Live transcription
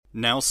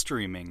Now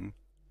streaming,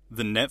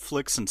 the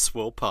Netflix and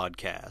Swill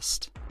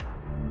podcast.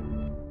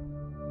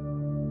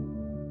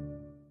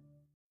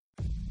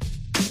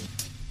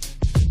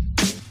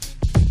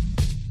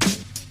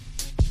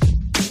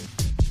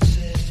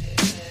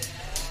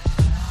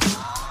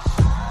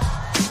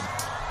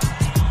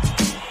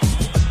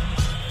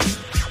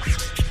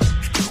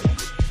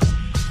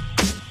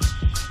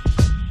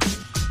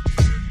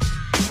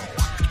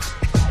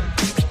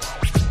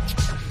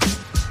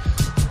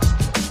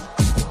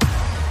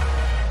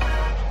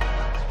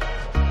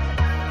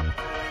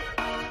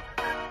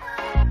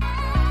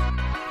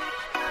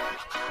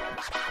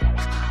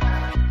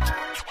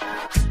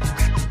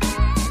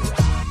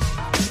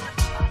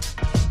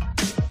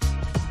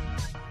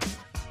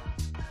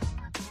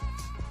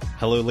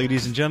 Hello,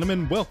 ladies and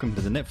gentlemen. Welcome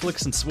to the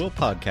Netflix and Swill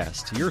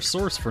podcast, your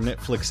source for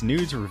Netflix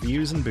news,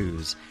 reviews, and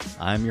booze.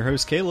 I'm your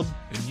host, Caleb.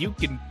 And you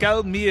can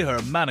call me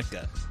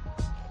Harmonica.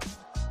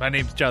 My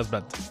name's Charles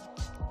Bronson.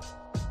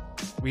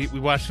 We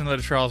watched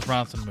another Charles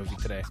Bronson movie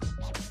today,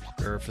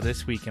 or for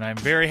this week, and I'm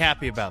very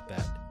happy about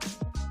that.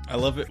 I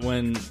love it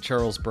when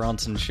Charles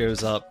Bronson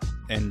shows up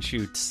and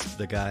shoots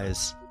the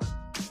guys.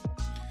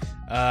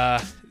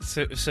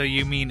 So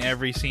you mean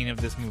every scene of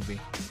this movie?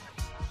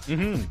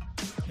 Mm-hmm.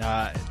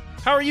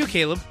 How are you,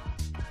 Caleb?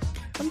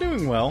 I'm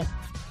doing well.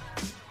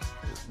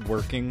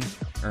 Working,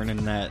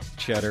 earning that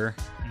cheddar.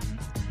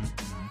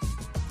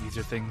 These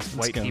are things It's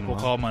white going people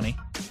well. call money.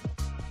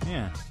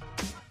 Yeah.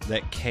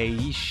 That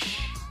cash.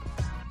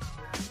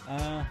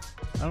 I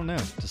don't know.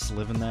 Just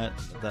living that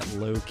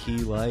low-key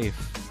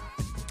life.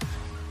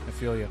 I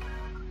feel you.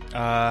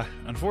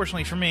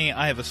 Unfortunately for me,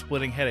 I have a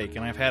splitting headache,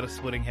 and I've had a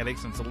splitting headache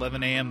since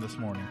 11 a.m. this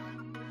morning.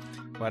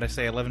 Why'd I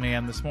say 11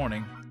 a.m. this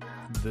morning?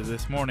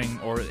 This morning,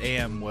 or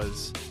a.m.,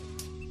 was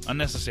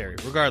unnecessary.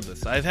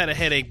 Regardless, I've had a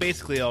headache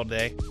basically all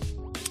day.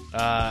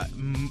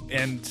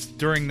 And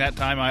during that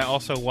time, I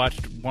also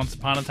watched Once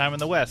Upon a Time in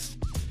the West.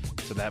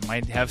 So that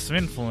might have some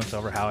influence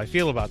over how I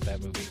feel about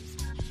that movie.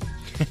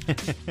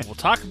 We'll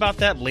talk about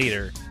that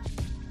later.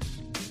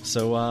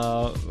 So,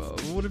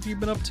 what have you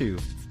been up to?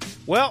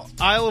 Well,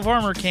 Isle of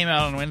Armor came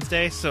out on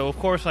Wednesday, so of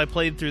course I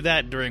played through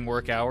that during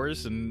work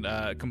hours and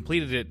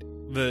completed it,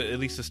 at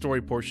least the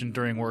story portion,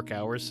 during work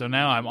hours. So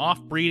now I'm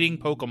off breeding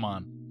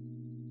Pokemon.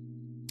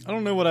 I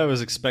don't know what I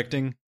was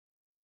expecting,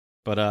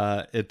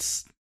 but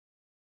it's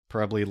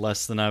probably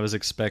less than I was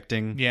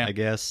expecting, Yeah. I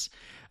guess.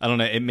 I don't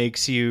know, it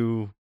makes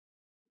you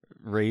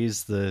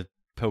raise the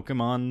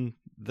Pokemon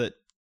that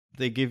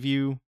they give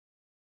you,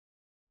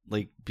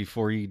 like,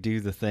 before you do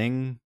the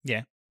thing.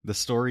 Yeah. The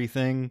story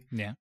thing.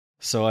 Yeah.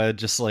 So I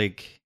just,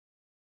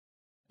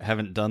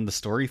 haven't done the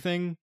story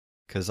thing,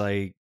 because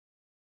I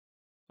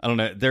don't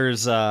know,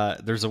 there's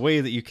a way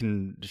that you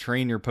can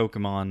train your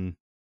Pokemon,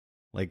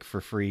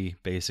 for free,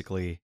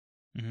 basically,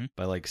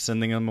 by,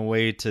 sending them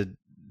away to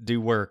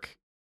do work.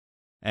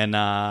 And,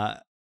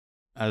 I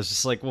was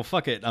just like, well,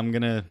 fuck it, I'm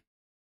gonna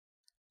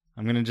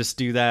just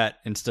do that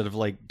instead of,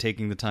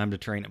 taking the time to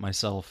train it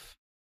myself.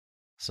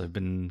 So I've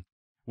been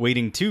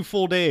waiting 2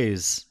 full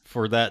days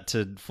for that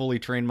to fully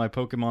train my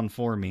Pokemon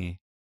for me,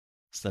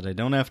 so that I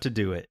don't have to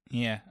do it.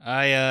 Yeah.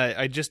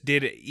 I just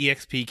did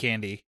EXP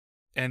candy,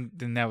 and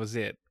then that was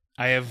it.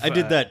 I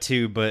did that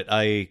too, but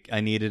I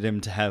needed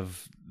him to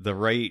have the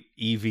right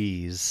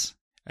EVs.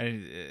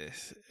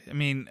 I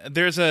mean,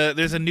 there's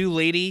a new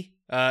lady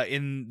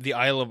in the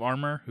Isle of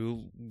Armor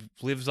who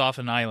lives off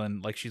an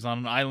island, she's on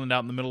an island out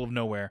in the middle of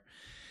nowhere,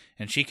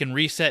 and she can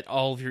reset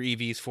all of your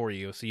EVs for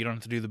you, so you don't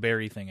have to do the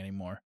berry thing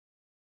anymore.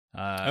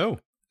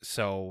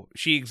 So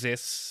she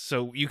exists,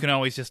 so you can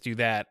always just do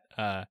that.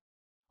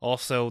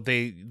 Also,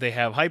 they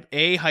have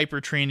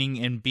hyper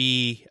training and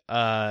B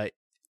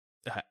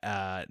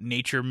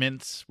nature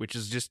mints, which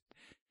is just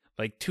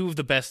 2 of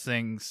the best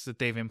things that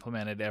they've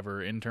implemented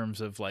ever in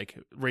terms of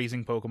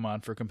raising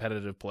Pokemon for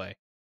competitive play.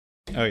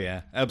 Oh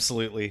yeah,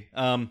 absolutely.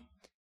 I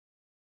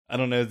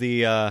don't know,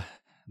 the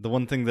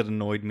one thing that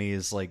annoyed me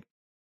is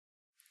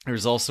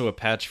there's also a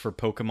patch for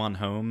Pokemon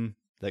Home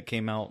that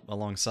came out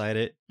alongside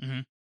it.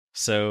 Mm-hmm.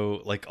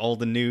 So all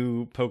the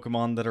new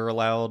Pokemon that are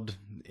allowed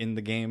in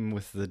the game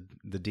with the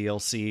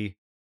DLC,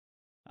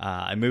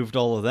 I moved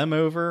all of them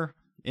over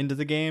into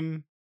the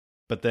game,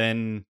 but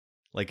then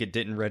it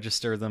didn't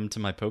register them to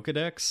my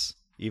Pokedex,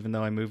 even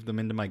though I moved them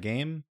into my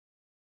game.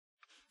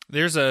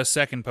 There's a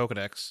second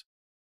Pokedex.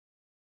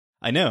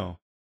 I know.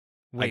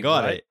 Wait, I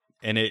got what? it,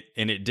 and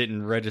it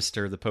didn't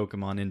register the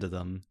Pokemon into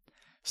them.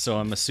 So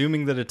I'm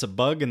assuming that it's a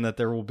bug and that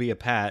there will be a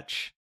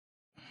patch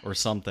or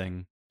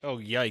something. Oh,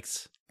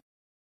 yikes.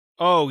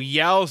 Oh,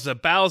 yowza,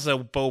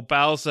 bowza, bo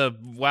bowza,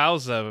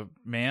 wowza,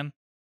 man.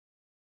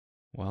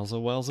 Wowza,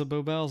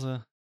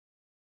 bowza.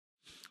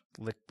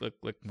 Lick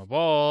my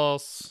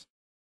balls.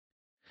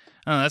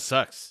 Oh, that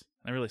sucks.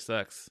 That really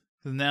sucks.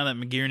 Now that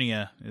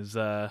Magearna is,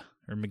 or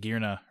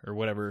Magearna, or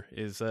whatever,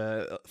 is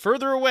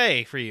further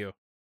away for you.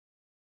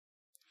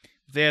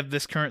 They have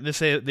this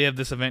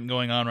event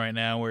going on right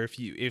now where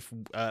if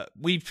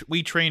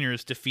we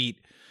trainers defeat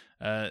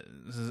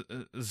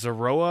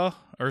Zoroa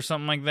or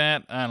something like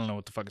that. I don't know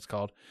what the fuck it's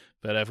called.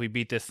 But if we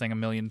beat this thing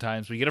 1,000,000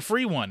 times, we get a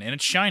free one, and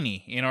it's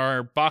shiny in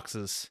our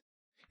boxes.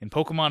 In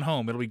Pokemon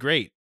Home, it'll be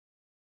great.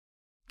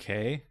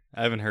 Okay,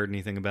 I haven't heard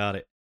anything about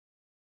it.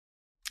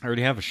 I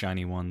already have a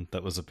shiny one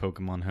that was a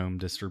Pokemon Home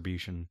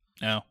distribution.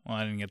 Oh, well,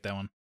 I didn't get that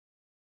one.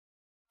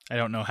 I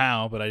don't know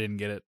how, but I didn't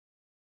get it.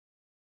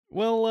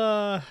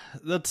 Well,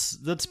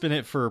 that's been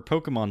it for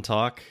Pokemon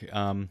talk.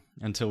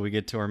 Until we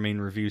get to our main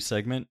review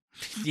segment.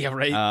 Yeah,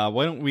 right.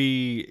 Why don't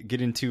we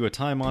get into a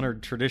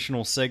time-honored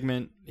traditional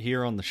segment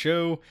here on the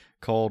show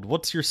called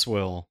 "What's Your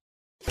Swill?"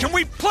 Can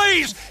we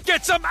please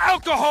get some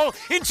alcohol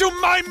into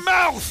my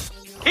mouth?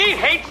 He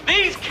hates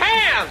these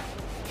cans!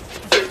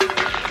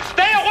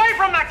 Stay away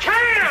from the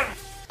cans!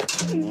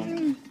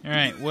 All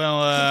right,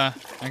 well,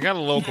 I got a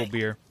local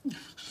beer.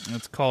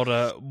 It's called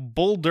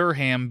Bull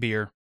Durham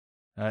beer.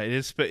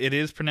 It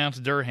is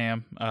pronounced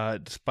Durham,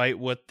 despite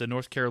what the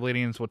North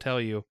Carolinians will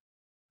tell you.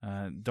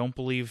 Don't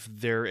believe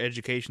their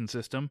education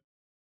system.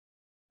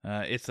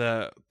 It's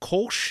a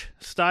Kolsch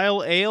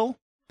style ale.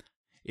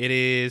 It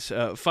is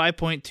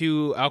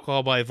 5.2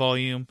 alcohol by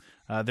volume.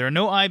 There are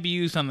no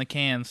IBUs on the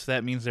cans, so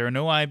that means there are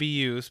no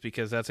IBUs,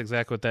 because that's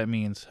exactly what that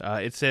means.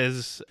 It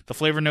says the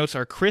flavor notes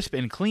are crisp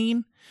and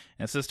clean,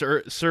 and it says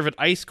to serve it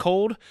ice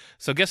cold.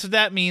 So guess what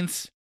that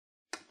means?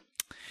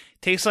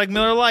 Tastes like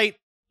Miller Lite.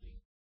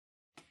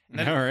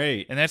 All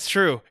right. And that's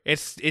true.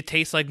 It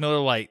tastes like Miller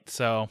Lite,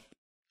 so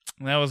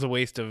that was a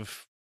waste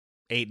of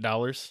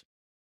 $8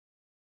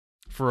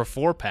 for a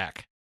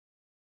 4-pack.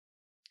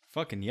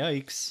 Fucking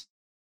yikes.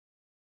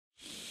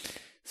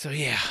 So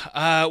yeah,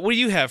 what do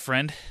you have,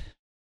 friend?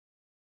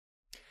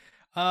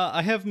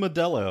 I have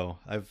Modelo.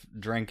 I've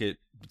drank it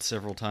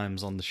several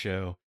times on the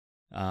show.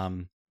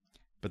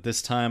 But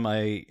this time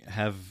I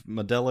have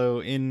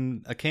Modelo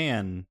in a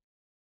can.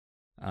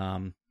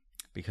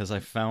 Because I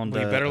found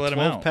Well, you better a let 'em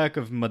out. 12-pack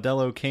of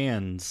Modelo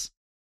cans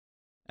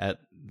at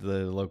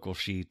the local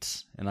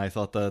Sheetz, and I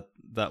thought that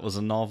was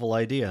a novel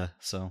idea,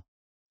 so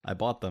I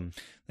bought them.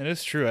 That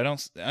is true.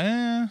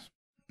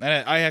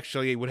 I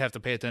actually would have to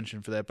pay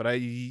attention for that, but I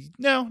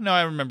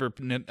remember.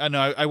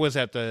 I was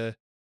at the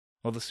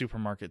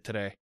supermarket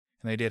today,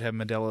 and they did have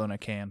Modelo in a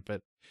can, but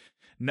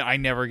no, I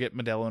never get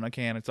Modelo in a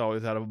can. It's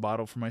always out of a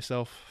bottle for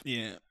myself.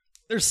 Yeah.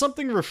 There's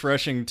something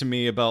refreshing to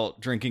me about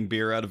drinking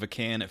beer out of a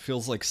can. It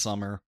feels like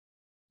summer.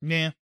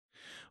 Yeah.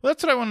 Well,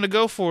 that's what I wanted to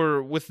go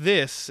for with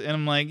this, and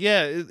I'm like,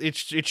 yeah, it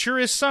sure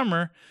is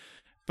summer,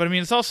 but I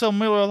mean, it's also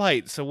Miller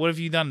Lite, so what have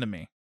you done to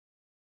me?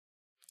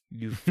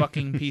 You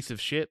fucking piece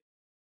of shit.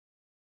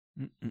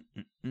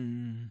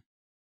 I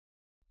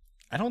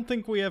don't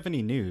think we have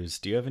any news.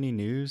 Do you have any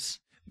news?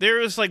 There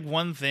is like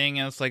one thing,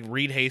 and it's like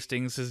Reed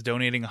Hastings is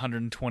donating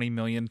 $120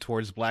 million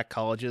towards black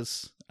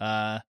colleges.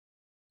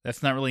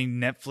 That's not really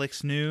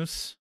Netflix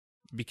news,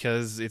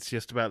 because it's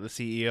just about the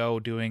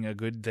CEO doing a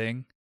good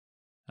thing.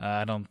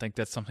 I don't think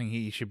that's something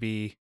he should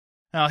be.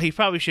 Well, he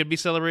probably should be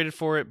celebrated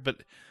for it,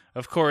 but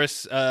of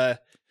course, the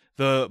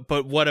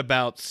 "but what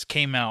abouts"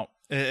 came out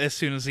as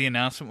soon as the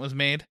announcement was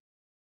made,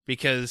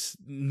 because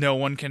no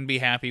one can be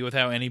happy with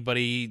how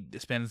anybody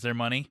spends their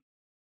money.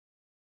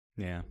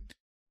 Yeah.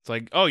 It's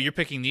like, oh, you're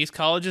picking these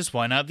colleges?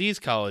 Why not these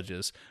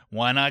colleges?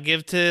 Why not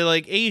give to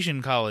like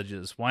Asian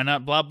colleges? Why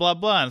not blah blah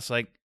blah? And it's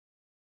like,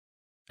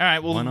 all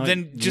right, well why not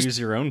then just use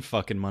your own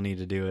fucking money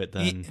to do it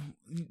then.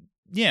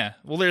 Yeah,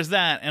 well, there's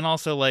that, and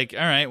also like,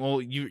 all right,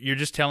 well, you're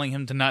just telling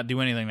him to not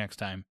do anything next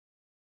time.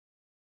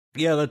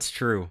 Yeah, that's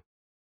true.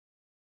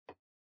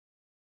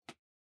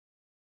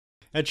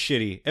 That's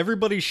shitty.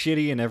 Everybody's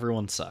shitty and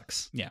everyone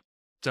sucks. Yeah.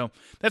 So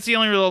that's the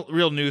only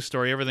real news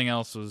story. Everything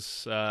else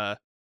was, no,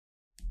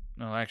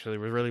 actually,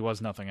 there really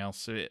was nothing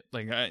else.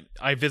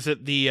 I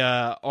visit the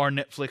our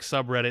Netflix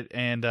subreddit,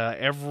 and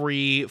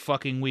every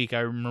fucking week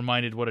I'm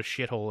reminded what a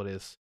shithole it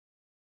is.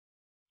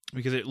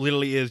 Because it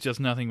literally is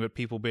just nothing but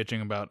people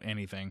bitching about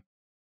anything.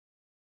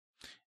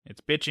 It's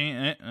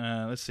bitching.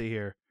 Let's see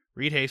here.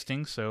 Reed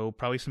Hastings, so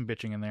probably some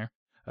bitching in there.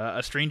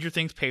 A Stranger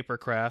Things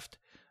Papercraft.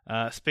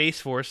 Space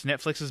Force,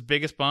 Netflix's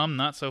biggest bomb,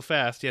 not so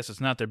fast. Yes, it's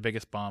not their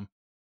biggest bomb.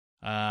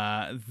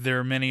 There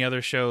are many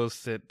other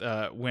shows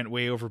that went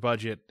way over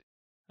budget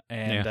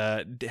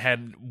and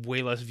had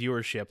way less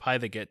viewership. Hi,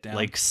 The Get Down.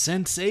 Like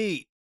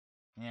Sense8.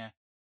 Yeah.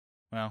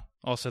 Well,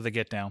 also The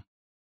Get Down.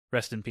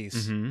 Rest in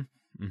peace.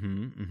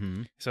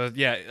 So,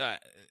 yeah,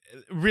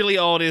 really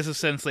all it is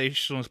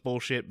sensationalist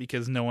bullshit,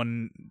 because no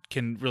one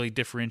can really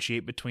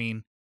differentiate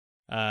between...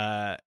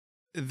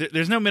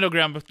 there's no middle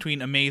ground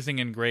between amazing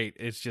and great.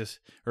 It's just...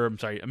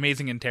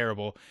 amazing and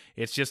terrible.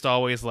 It's just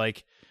always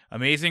like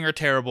amazing or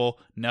terrible,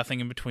 nothing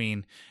in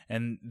between.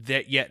 And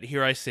yet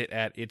here I sit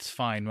at it's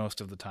fine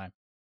most of the time.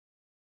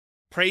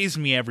 Praise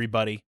me,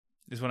 everybody,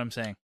 is what I'm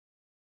saying.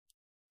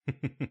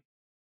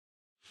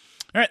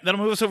 All right, that'll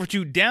move us over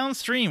to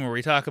Downstream, where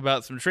we talk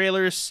about some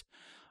trailers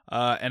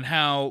and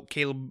how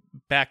Caleb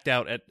backed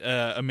out at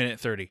a minute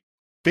 30.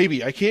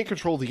 Baby, I can't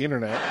control the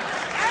internet.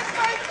 That's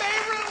my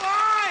favorite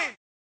line!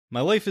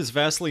 My life is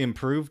vastly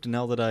improved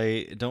now that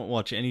I don't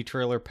watch any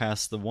trailer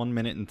past the 1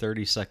 minute and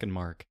 30 second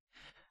mark.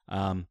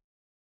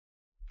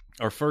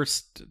 Our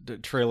first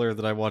trailer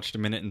that I watched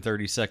 1 minute and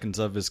 30 seconds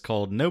of is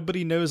called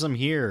Nobody Knows I'm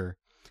Here.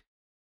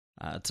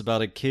 It's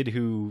about a kid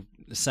who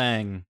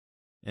sang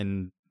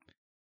and,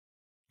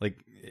 like,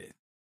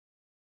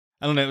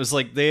 I don't know, it was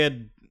like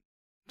it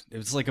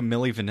was like a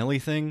Milli Vanilli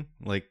thing.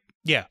 Like,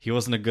 Yeah. he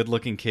wasn't a good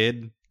looking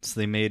kid, so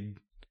they made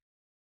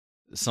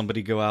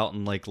somebody go out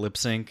and, like, lip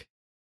sync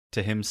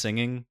to him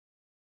singing.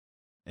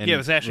 And Yeah, it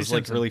was Ashley like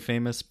Simpson. really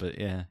famous, but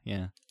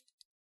yeah.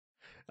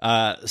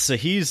 So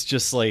he's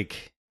just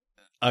like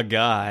a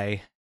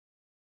guy,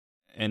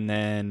 and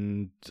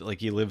then like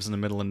he lives in the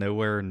middle of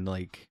nowhere and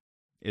like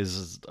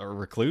is a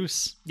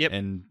recluse. Yep.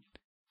 And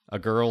a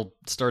girl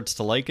starts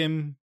to like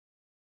him,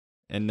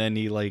 and then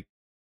he like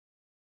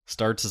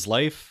starts his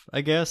life,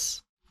 I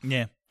guess.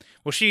 Yeah.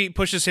 Well, she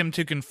pushes him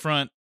to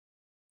confront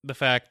the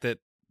fact that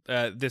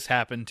this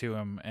happened to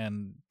him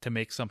and to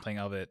make something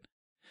of it.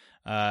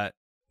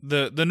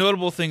 The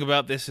notable thing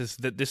about this is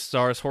that this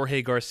stars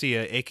Jorge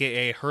Garcia,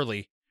 a.k.a.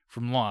 Hurley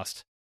from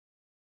Lost.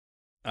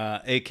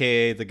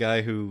 AKA the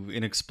guy who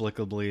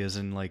inexplicably is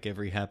in like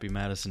every Happy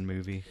Madison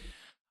movie.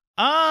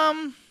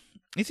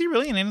 Is he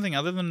really in anything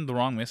other than The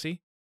Wrong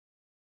Missy?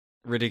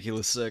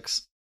 Ridiculous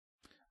Six.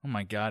 Oh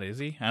my God, is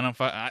he? I don't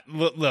know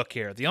if look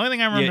here. The only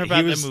thing I remember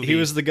about that movie... He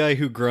was the guy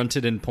who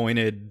grunted and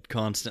pointed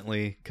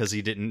constantly because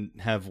he didn't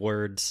have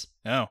words.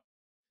 Oh.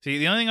 See,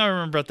 the only thing I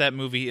remember about that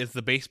movie is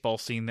the baseball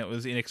scene that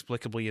was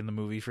inexplicably in the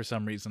movie for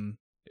some reason,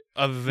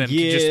 other than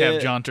to just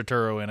have John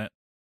Turturro in it.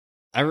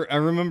 I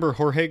remember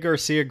Jorge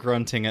Garcia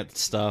grunting at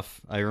stuff.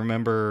 I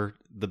remember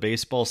the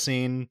baseball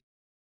scene,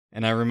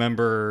 and I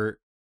remember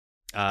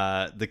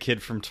the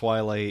kid from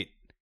Twilight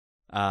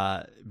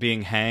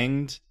being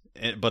hanged,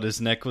 but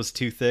his neck was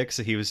too thick,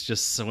 so he was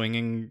just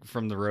swinging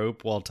from the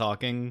rope while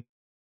talking.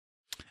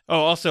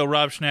 Oh, also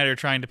Rob Schneider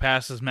trying to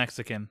pass as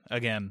Mexican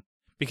again,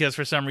 because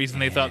for some reason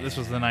they thought this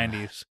was the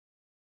 90s.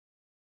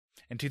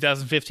 And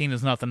 2015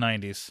 is not the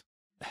 90s.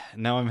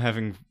 Now I'm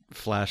having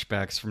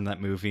flashbacks from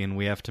that movie, and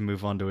we have to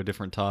move on to a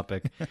different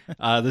topic.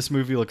 This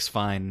movie looks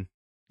fine.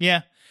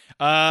 Yeah.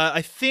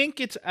 I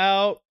think it's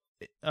out,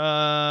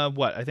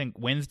 I think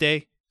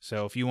Wednesday.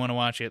 So if you want to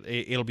watch it,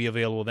 it'll be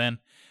available then.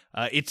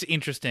 It's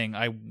interesting.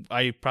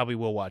 I probably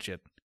will watch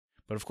it.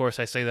 But of course,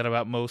 I say that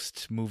about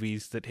most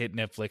movies that hit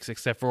Netflix,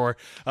 except for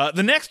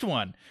the next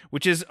one,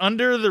 which is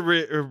Under the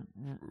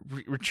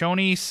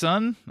Riccione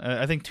Sun.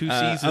 I think 2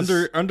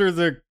 seasons. Under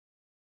the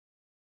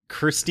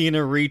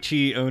Christina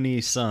Ricci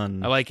Oni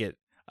Sun. I like it.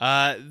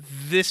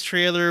 This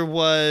trailer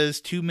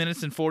was 2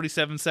 minutes and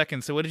 47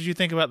 seconds. So what did you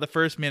think about the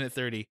first minute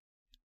 30?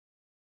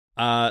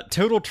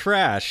 Total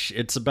trash.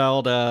 It's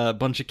about a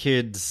bunch of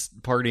kids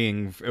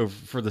partying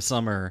for the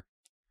summer,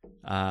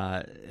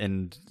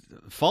 and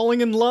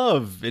falling in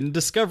love and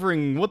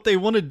discovering what they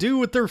want to do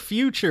with their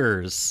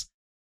futures.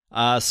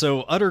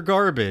 So utter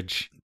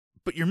garbage.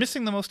 But you're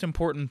missing the most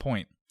important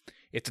point.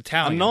 It's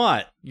Italian. I'm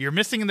not. You're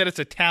missing that it's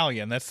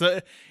Italian. It's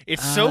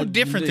so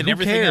different than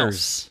everything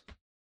else.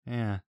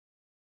 Yeah.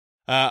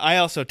 I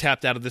also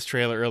tapped out of this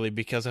trailer early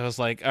because I was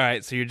like, all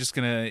right, so you're just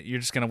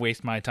gonna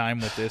waste my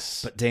time with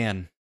this. But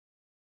Dan,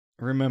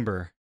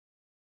 remember,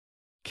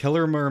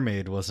 Killer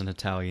Mermaid was an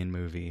Italian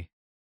movie.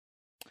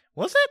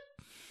 Was it?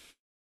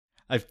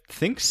 I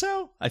think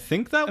so. I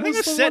think that I think was it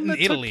was the set one in that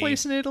Italy. took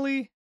place in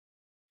Italy.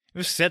 It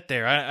was set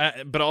there.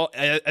 I think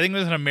it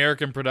was an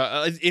American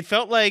production. It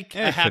felt like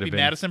a It Happy could've been.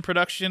 Madison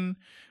production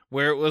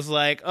where it was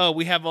like, oh,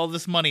 we have all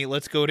this money.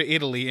 Let's go to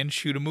Italy and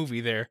shoot a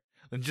movie there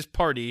and just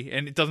party.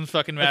 And it doesn't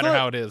fucking matter thought-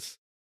 how it is.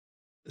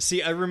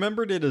 See, I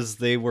remembered it as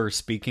they were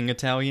speaking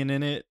Italian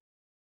in it,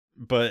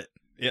 but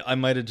I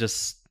might have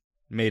just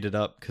made it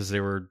up because they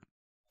were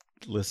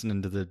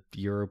listening to the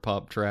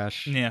Europop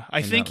trash. Yeah, I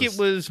And think that it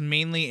was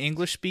mainly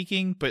English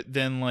speaking, but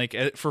then like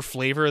for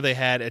flavor, they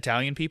had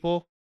Italian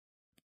people.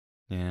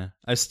 Yeah.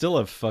 I still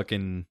have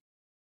fucking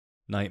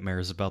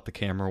nightmares about the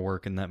camera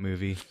work in that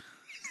movie.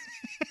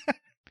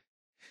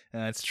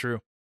 That's true.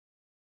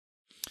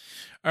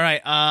 All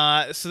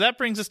right, so that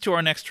brings us to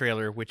our next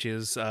trailer, which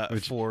is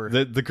for...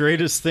 The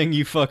greatest thing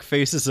you fuck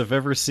faces have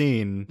ever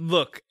seen.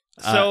 Look,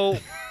 so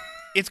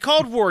it's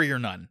called Warrior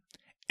Nun,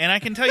 and I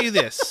can tell you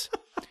this.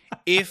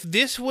 If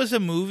this was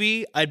a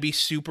movie, I'd be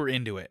super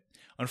into it.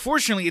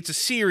 Unfortunately, it's a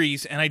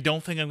series, and I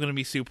don't think I'm going to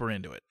be super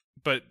into it.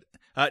 But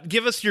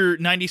give us your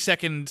 90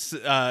 seconds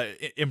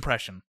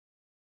impression.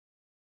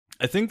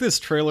 I think this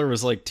trailer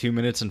was like 2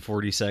 minutes and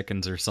 40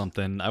 seconds or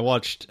something. I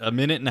watched 1.5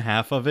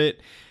 minutes of it,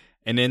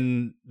 and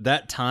in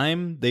that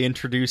time, they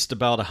introduced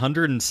about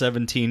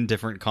 117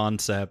 different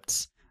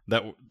concepts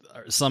that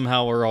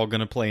somehow are all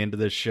going to play into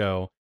this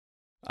show.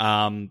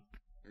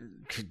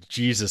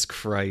 Jesus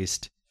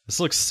Christ. This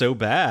looks so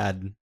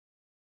bad.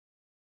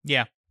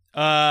 Yeah.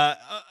 I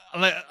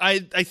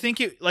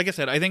think it, like I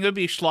said, I think it would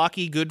be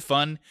schlocky, good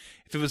fun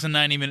if it was a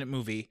 90-minute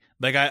movie.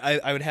 Like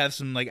I would have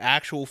some like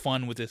actual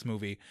fun with this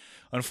movie.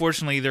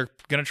 Unfortunately, they're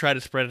gonna try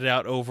to spread it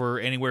out over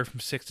anywhere from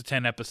 6 to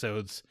 10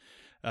 episodes,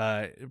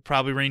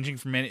 probably ranging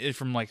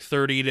from like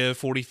 30 to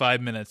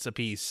 45 minutes a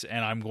piece,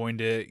 and I'm going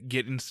to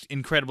get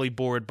incredibly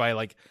bored by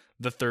like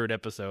the third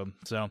episode.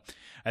 So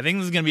I think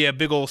this is going to be a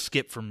big old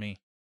skip from me.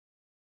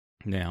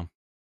 Yeah.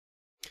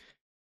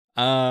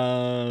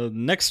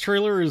 Next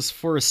trailer is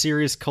for a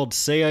series called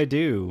Say I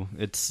Do.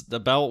 It's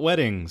about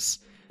weddings.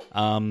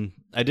 I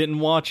didn't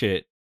watch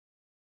it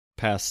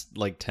past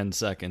like 10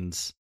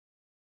 seconds.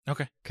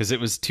 Okay. Because it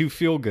was too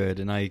feel good,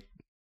 and I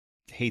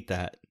hate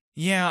that.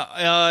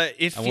 Yeah,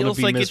 it I want feels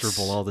to be like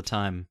miserable all the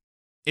time.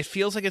 It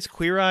feels like it's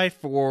Queer Eye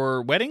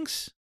for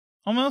weddings,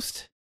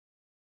 almost,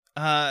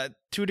 to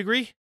a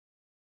degree,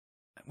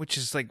 which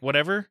is like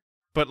whatever.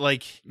 But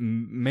like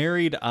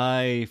Married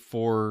Eye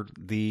for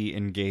the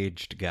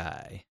engaged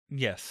guy.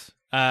 yes,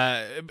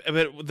 but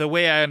the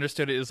way I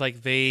understood it is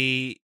like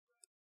they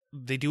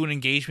do an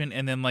engagement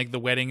and then like the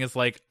wedding is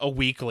like a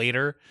week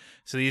later.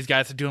 So these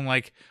guys are doing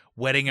like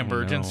wedding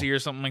emergency or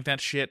something like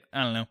that shit.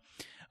 I don't know.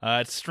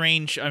 It's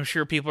strange. I'm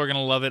sure people are going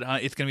to love it.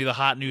 It's going to be the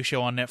hot new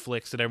show on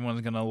Netflix that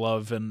everyone's going to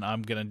love, and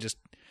I'm going to just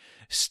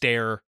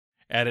stare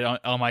at it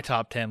on my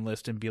top 10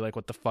 list and be like,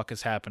 what the fuck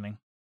is happening?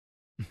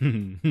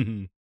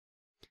 What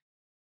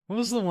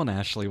was the one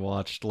Ashley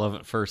watched? Love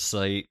at First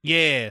Sight.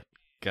 Yeah.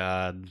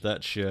 God,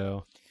 that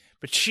show.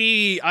 But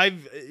she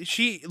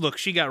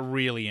got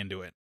really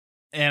into it.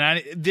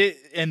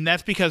 And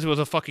that's because it was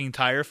a fucking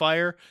tire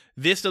fire.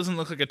 This doesn't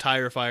look like a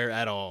tire fire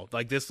at all.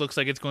 Like, this looks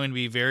like it's going to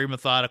be very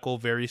methodical,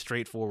 very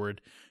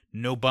straightforward.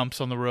 No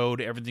bumps on the road.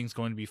 Everything's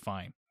going to be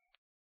fine.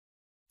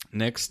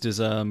 Next is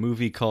a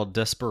movie called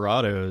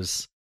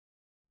Desperados.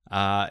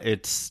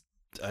 It's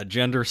a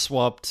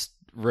gender-swapped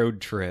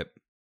road trip.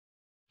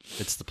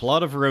 It's the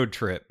plot of Road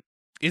Trip.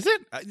 Is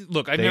it?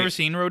 Look, I've never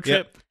seen Road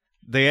Trip.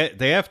 Yep.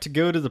 They have to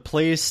go to the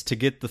place to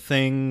get the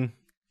thing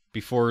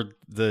before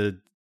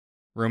the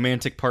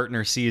romantic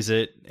partner sees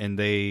it, and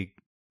they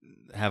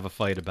have a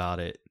fight about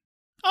it.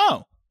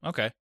 Oh,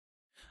 okay.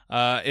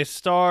 It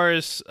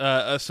stars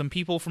some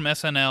people from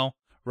SNL,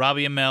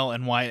 Robbie Amell,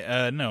 and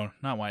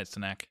not Wyatt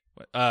Cenac.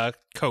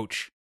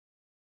 Coach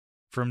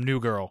from New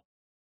Girl.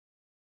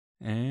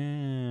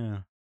 Yeah.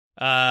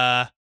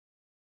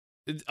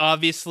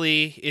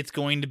 Obviously, it's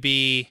going to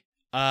be,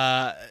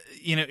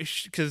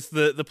 because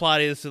the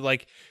plot is that,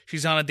 like,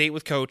 she's on a date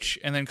with Coach,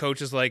 and then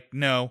Coach is like,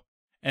 no,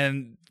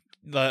 and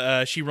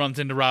she runs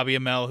into Robbie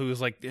Amell, who is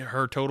like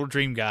her total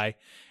dream guy,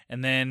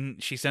 and then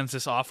she sends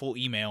this awful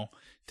email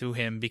to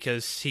him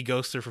because he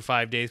ghosted her for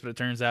 5 days, but it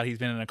turns out he's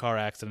been in a car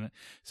accident.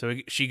 So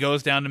she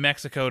goes down to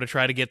Mexico to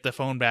try to get the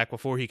phone back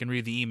before he can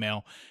read the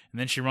email, and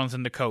then she runs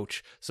into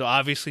Coach. So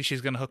obviously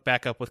she's going to hook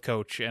back up with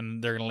Coach,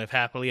 and they're going to live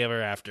happily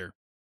ever after.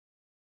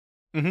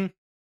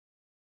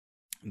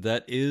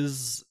 That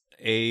is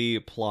a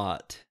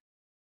plot.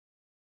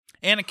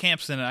 Anna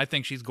Camp's in it. I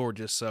think she's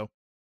gorgeous, so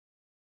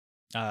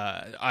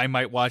I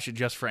might watch it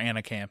just for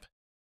Anna Camp.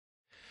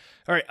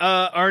 All right,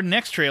 our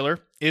next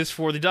trailer is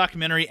for the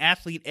documentary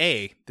Athlete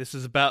A. This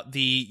is about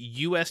the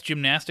U.S.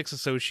 Gymnastics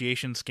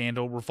Association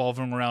scandal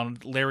revolving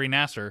around Larry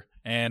Nassar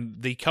and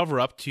the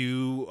cover-up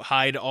to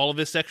hide all of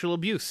his sexual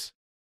abuse.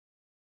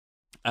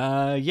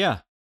 Yeah.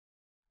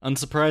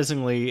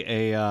 Unsurprisingly,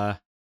 a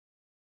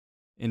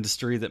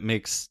industry that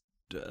makes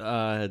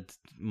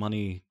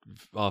money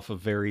off of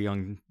very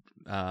young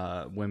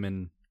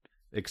women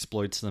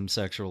exploits them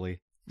sexually.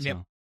 So. Yep.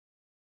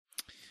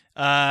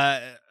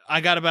 I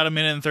got about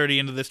 1:30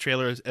 into this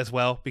trailer as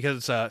well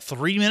because it's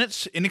 3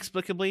 minutes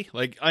inexplicably.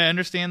 Like, I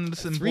understand this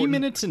is important. 3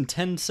 minutes and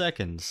 10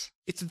 seconds.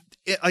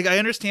 Like, I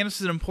understand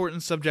this is an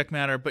important subject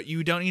matter, but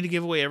you don't need to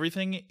give away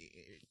everything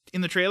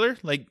in the trailer.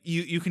 Like,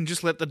 you can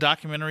just let the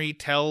documentary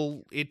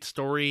tell its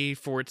story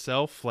for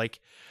itself. Like,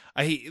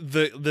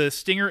 the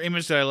stinger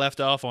image that I left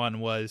off on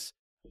was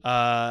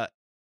the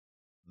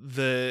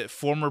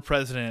former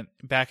president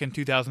back in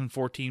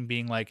 2014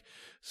 being like,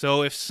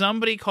 so if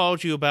somebody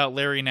called you about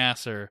Larry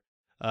Nassar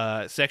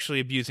sexually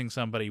abusing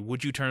somebody,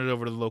 would you turn it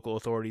over to the local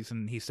authorities?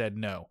 And he said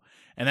no.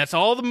 And that's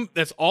all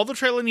the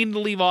trailer needed to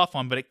leave off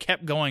on, but it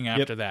kept going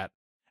after that.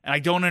 And I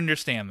don't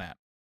understand that.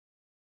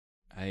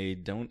 I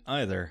don't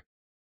either.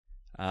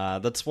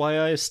 That's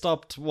why I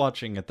stopped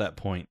watching at that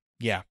point.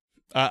 Yeah.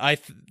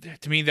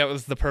 To me, that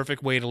was the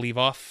perfect way to leave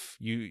off.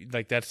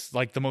 That's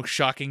like the most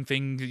shocking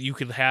thing that you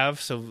could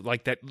have. So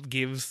like that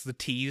gives the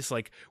tease.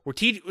 Like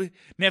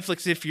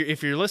Netflix,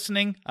 if you're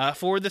listening,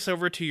 forward this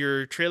over to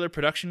your trailer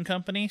production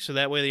company so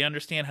that way they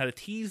understand how to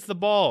tease the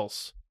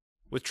balls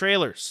with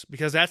trailers,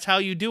 because that's how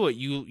you do it.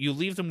 You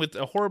leave them with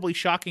a horribly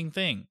shocking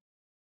thing,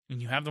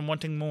 and you have them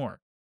wanting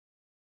more.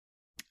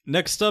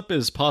 Next up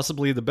is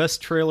possibly the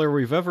best trailer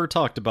we've ever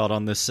talked about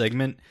on this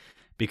segment,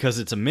 because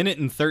it's 1 minute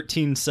and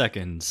 13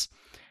 seconds.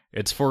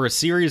 It's for a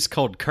series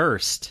called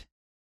Cursed.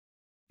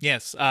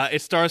 Yes,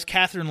 it stars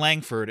Catherine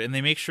Langford, and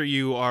they make sure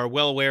you are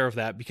well aware of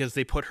that because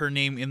they put her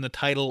name in the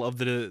title of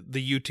the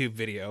YouTube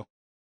video.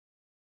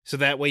 So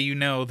that way you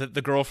know that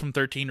the girl from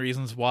 13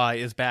 Reasons Why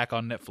is back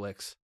on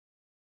Netflix.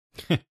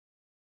 I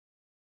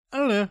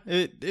don't know.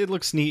 It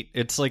looks neat.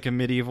 It's like a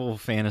medieval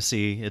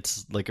fantasy.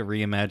 It's like a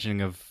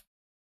reimagining of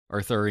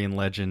Arthurian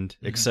legend,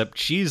 except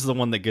she's the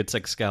one that gets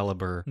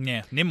Excalibur.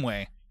 Yeah,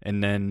 Nimue.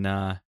 And then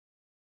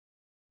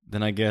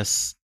I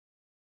guess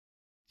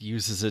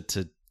uses it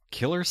to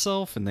kill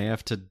herself and they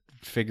have to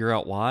figure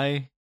out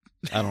why.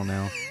 I don't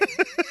know.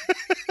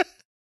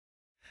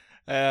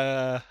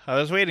 I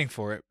was waiting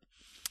for it.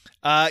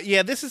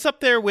 Yeah, this is up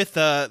there with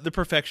the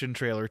Perfection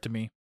trailer to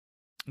me,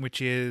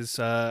 which is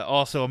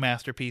also a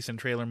masterpiece in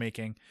trailer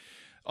making.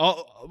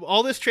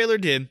 All this trailer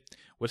did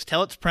was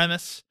tell its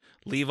premise,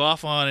 leave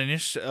off on an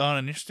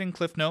interesting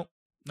cliff note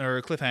or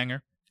a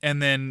cliffhanger,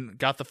 and then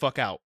got the fuck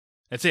out.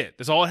 That's it.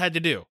 That's all it had to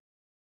do.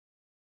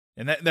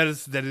 And that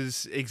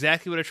is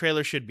exactly what a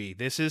trailer should be.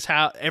 This is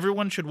how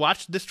everyone should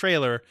watch this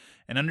trailer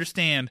and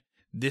understand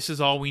this is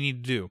all we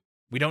need to do.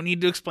 We don't need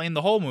to explain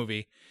the whole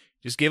movie.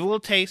 Just give a little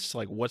taste,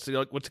 like what's it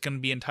going to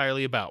be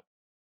entirely about,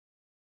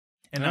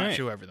 and not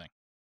show everything.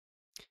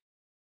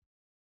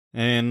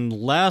 And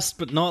last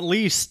but not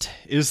least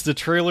is the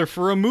trailer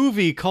for a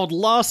movie called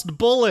Lost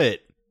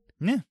Bullet.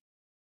 Yeah.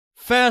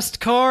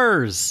 Fast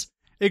cars,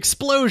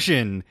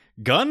 explosion,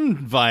 gun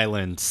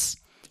violence,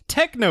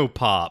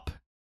 technopop.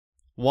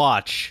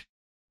 Watch.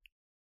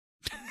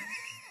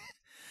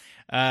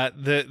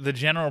 The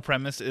general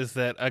premise is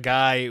that a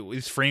guy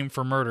is framed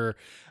for murder,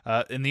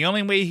 and the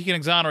only way he can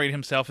exonerate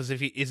himself is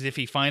if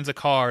he finds a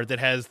car that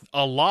has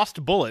a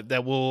lost bullet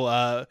that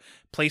will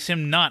place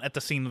him not at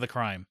the scene of the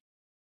crime.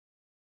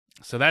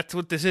 So that's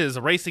what this is,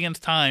 a race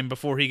against time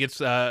before he gets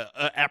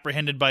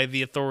apprehended by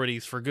the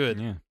authorities for good.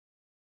 Yeah.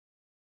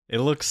 It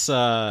looks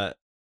like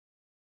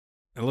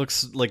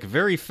a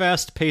very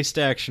fast-paced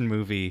action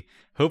movie.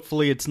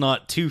 Hopefully it's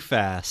not too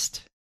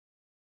fast.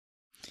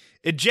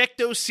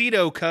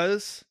 Ejectocito,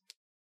 cuz.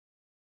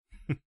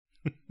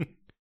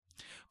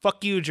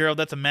 Fuck you, Gerald.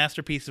 That's a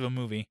masterpiece of a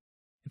movie.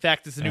 In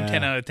fact, it's a new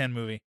 10 out of 10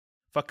 movie.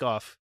 Fuck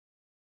off.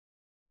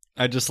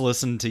 I just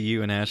listened to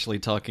you and Ashley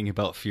talking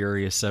about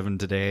Furious 7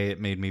 today. It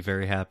made me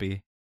very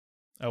happy.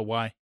 Oh,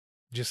 why?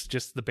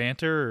 Just the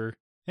banter, or?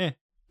 Yeah,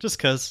 just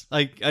cuz.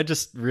 I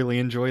just really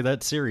enjoy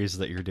that series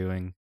that you're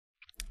doing.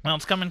 Well,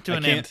 it's coming to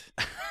an end.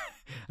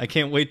 I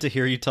can't wait to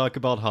hear you talk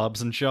about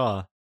Hobbs and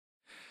Shaw.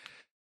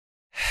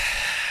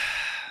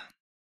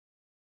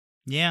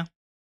 Yeah.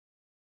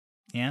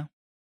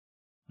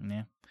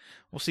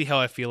 We'll see how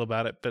I feel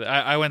about it. But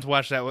I went to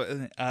watch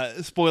that.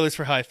 Spoilers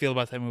for how I feel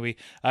about that movie.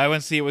 I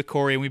went to see it with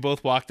Corey, and we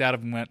both walked out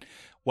of it and went,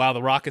 wow,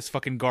 The Rock is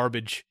fucking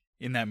garbage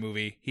in that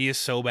movie. He is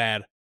so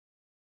bad.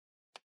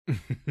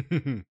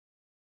 And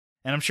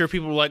I'm sure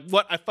people were like,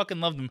 what? I fucking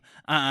loved him.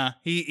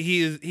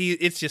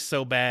 It's just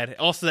so bad.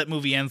 Also, that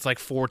movie ends like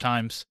 4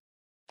 times.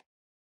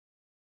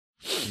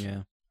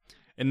 Yeah.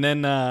 And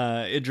then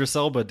Idris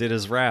Elba did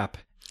his rap.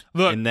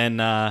 Look, and then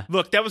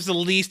look, that was the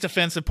least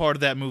offensive part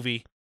of that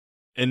movie.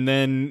 And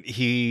then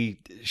he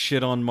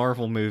shit on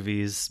Marvel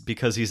movies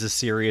because he's a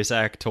serious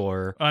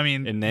actor. I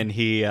mean, and then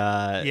he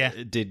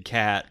did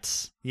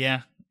Cats.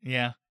 Yeah.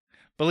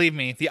 Believe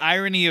me, the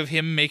irony of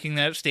him making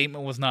that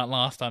statement was not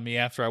lost on me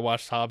after I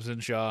watched Hobbs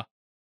and Shaw.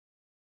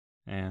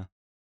 Yeah.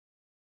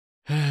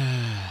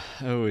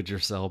 Oh,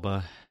 Idris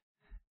Elba.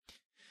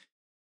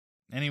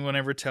 Anyone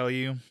ever tell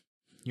you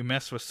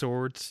mess with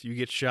swords, you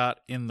get shot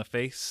in the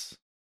face?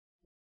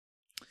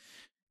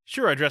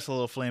 Sure, I dress a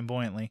little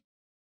flamboyantly.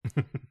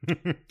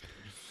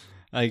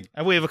 I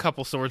wave a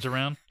couple swords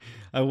around.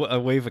 I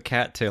wave a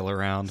cattail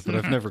around, but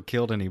I've never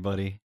killed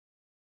anybody.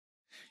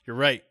 You're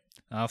right.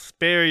 I'll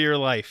spare your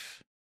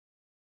life.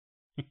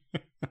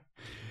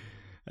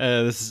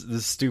 This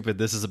is stupid.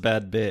 This is a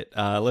bad bit.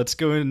 Let's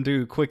go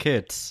into quick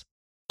hits.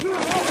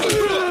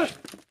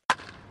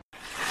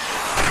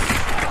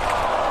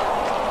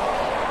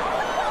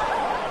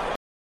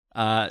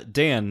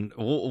 Dan,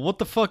 what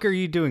the fuck are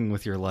you doing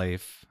with your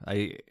life?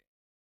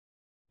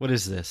 What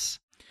is this?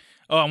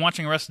 Oh, I'm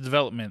watching Arrested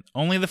Development.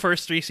 Only the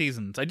first 3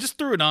 seasons. I just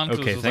threw it on.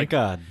 Okay, thank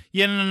God.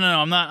 Yeah, no.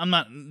 I'm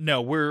not.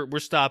 No, we're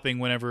stopping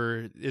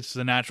whenever it's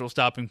the natural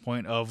stopping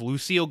point of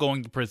Lucille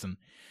going to prison.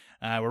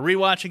 We're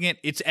rewatching it.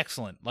 It's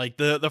excellent. Like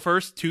the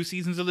first 2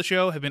 seasons of the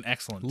show have been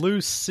excellent.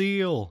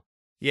 Lucille.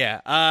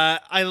 Yeah.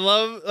 I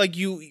love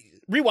you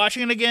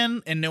rewatching it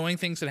again and knowing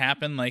things that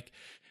happen. Like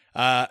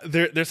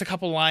there's a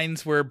couple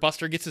lines where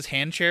Buster gets his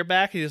hand chair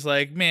back. He's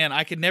like, "Man,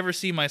 I could never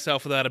see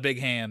myself without a big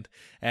hand,"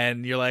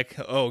 and you're like,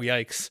 "Oh,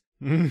 yikes."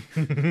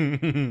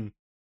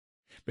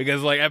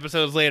 Because like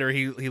episodes later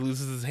he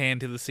loses his hand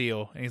to the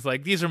seal and he's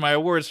like, "These are my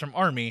awards from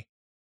Army."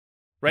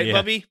 Right, yeah.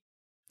 Bubby?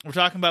 We're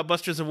talking about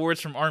Buster's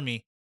awards from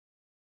Army.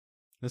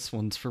 This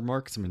one's for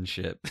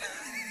marksmanship.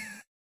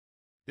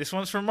 This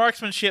one's for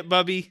marksmanship,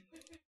 Bubby.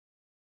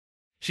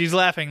 She's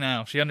laughing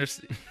now. She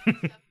understands.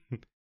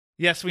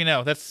 Yes, we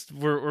know.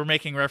 We're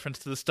making reference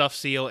to the stuffed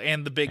seal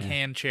and the big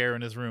hand chair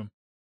in his room.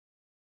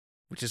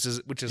 Which is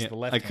the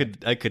left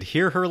hand. I could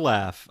hear her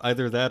laugh.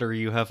 Either that or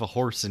you have a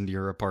horse in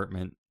your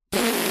apartment.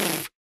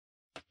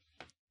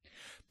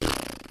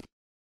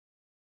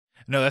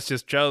 No, that's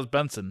just Charles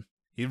Bronson.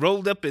 He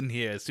rolled up in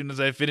here as soon as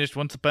I finished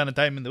Once Upon a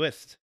Time in the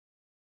West.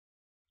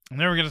 I'm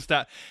never gonna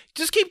stop.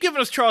 Just keep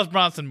giving us Charles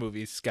Bronson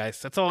movies,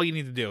 guys. That's all you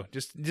need to do.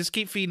 Just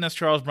keep feeding us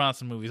Charles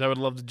Bronson movies. I would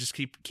love to just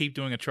keep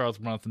doing a Charles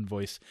Bronson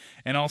voice.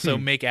 And also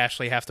make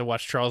Ashley have to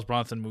watch Charles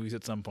Bronson movies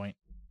at some point.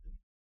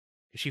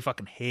 She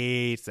fucking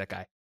hates that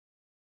guy.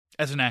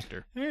 As an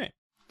actor. All right.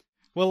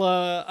 Well,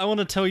 I want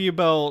to tell you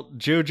about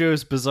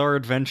JoJo's Bizarre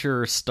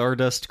Adventure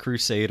Stardust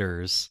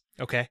Crusaders.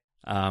 Okay.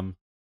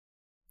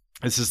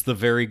 This is the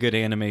very good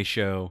anime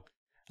show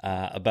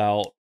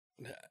about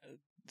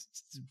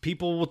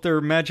people with their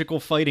magical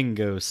fighting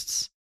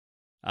ghosts.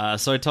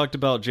 So I talked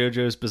about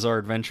JoJo's Bizarre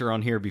Adventure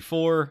on here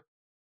before.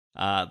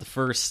 The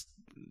first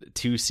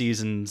 2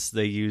 seasons,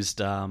 they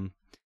used a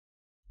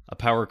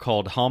power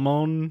called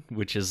Hamon,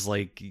 which is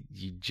like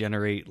you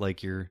generate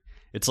like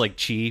it's like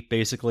chi,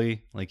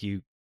 basically. Like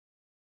you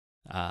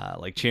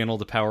like channel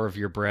the power of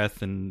your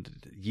breath and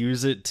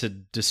use it to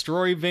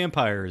destroy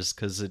vampires,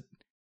 because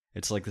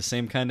it's like the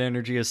same kind of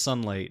energy as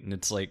sunlight, and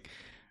it's like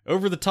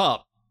over the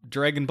top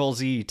Dragon Ball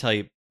Z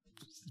type,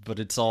 but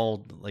it's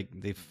all like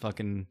they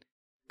fucking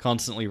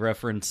constantly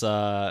reference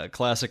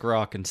classic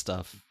rock and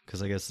stuff,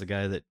 because I guess the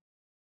guy that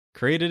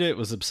created it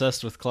was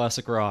obsessed with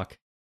classic rock.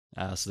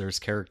 So there's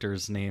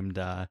characters named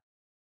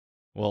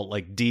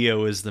like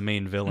Dio is the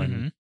main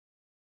villain.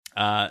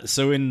 Mm-hmm.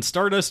 So in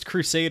Stardust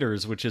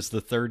Crusaders, which is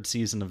the 3rd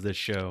season of this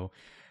show,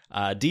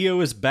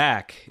 Dio is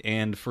back,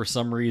 and for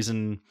some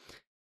reason,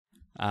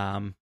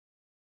 well,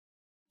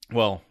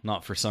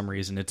 not for some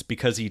reason, it's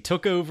because he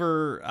took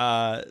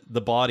over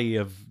the body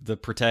of the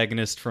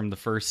protagonist from the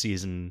 1st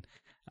season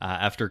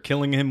after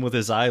killing him with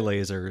his eye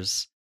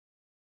lasers.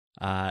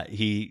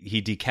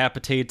 He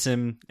decapitates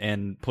him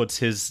and puts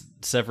his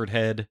severed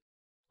head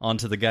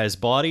onto the guy's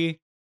body.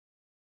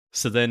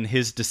 So then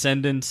his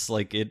descendants,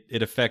 like,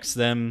 it affects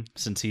them,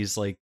 since he's,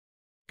 like,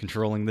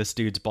 controlling this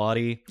dude's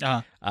body.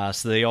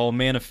 So they all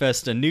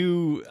manifest a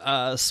new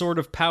sort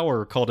of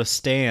power called a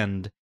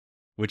stand,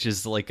 which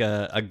is like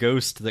a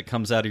ghost that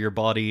comes out of your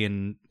body,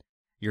 and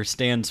your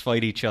stands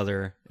fight each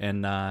other.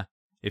 And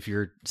if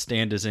your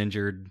stand is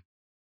injured,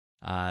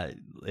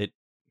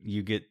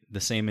 you get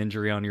the same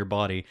injury on your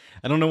body.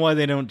 I don't know why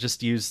they don't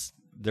just use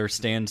their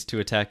stands to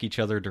attack each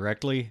other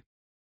directly,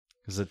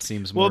 because it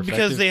seems more effective.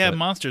 Well, because they have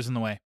monsters in the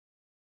way.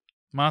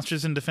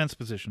 Monsters in defense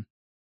position.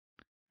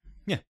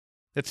 Yeah.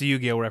 That's a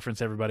Yu-Gi-Oh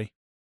reference, everybody.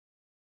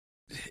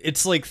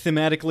 It's like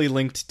thematically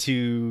linked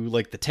to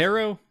like the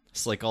tarot.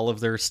 It's like all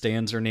of their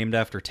stands are named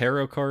after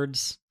tarot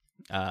cards.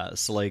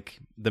 So like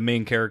the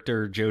main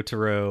character,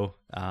 Jotaro,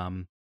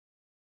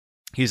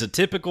 he's a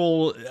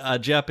typical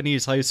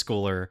Japanese high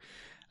schooler,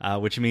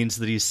 which means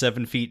that he's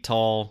 7 feet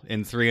tall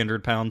and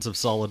 300 pounds of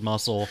solid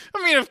muscle.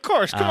 I mean, of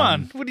course. Come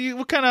on.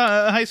 What kind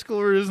of high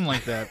schooler isn't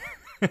like that?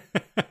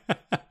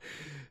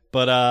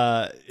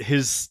 But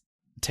his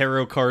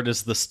tarot card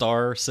is the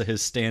star, so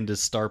his stand is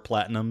Star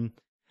Platinum,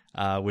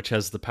 which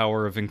has the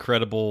power of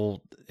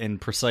incredible and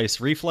precise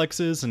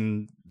reflexes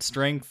and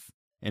strength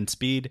and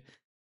speed.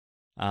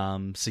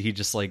 So he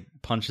just like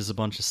punches a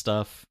bunch of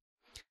stuff.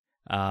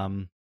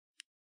 And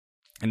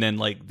then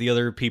like the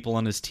other people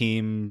on his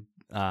team,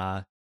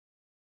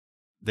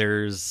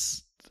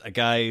 there's a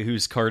guy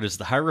whose card is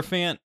the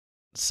Hierophant.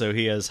 So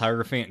he has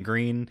Hierophant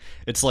Green.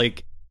 It's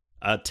like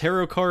a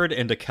tarot card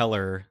and a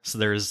Keller. So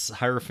there's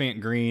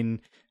Hierophant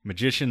Green,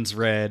 Magician's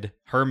Red,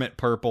 Hermit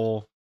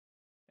Purple,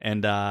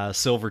 and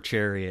Silver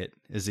Chariot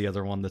is the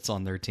other one that's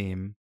on their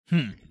team.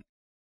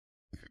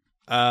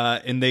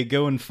 And they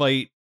go and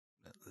fight,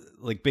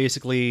 like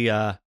basically,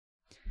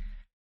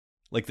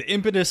 like the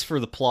impetus for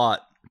the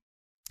plot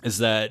is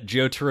that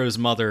Jotaro's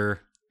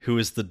mother, who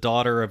is the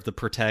daughter of the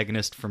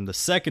protagonist from the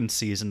 2nd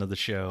season of the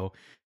show,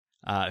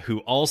 who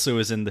also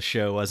is in the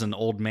show as an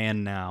old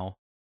man now,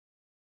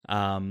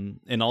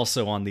 and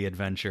also on the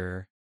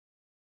adventure,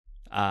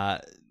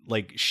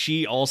 like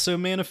she also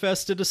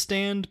manifested a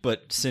stand,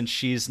 but since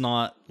she's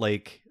not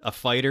like a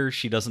fighter,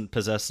 she doesn't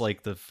possess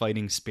like the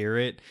fighting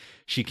spirit,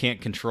 she can't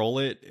control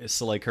it,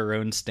 so like her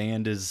own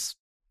stand is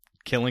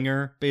killing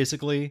her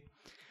basically.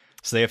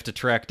 So they have to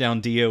track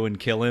down Dio and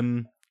kill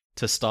him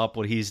to stop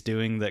what he's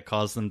doing that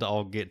caused them to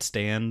all get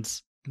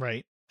stands,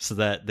 Right. so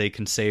that they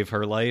can save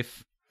her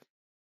life.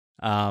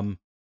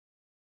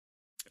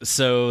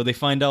 So they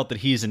find out that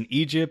he's in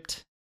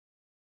Egypt,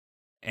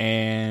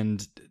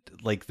 and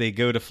like they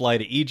go to fly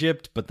to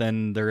Egypt, but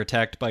then they're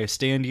attacked by a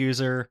stand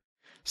user,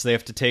 so they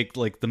have to take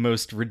like the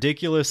most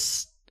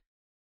ridiculous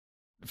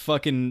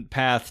fucking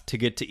path to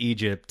get to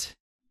Egypt,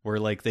 where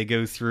like they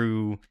go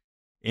through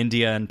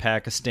India and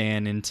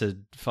Pakistan into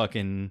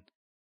fucking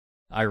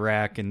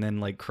Iraq, and then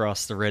like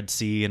cross the Red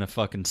Sea in a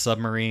fucking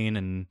submarine,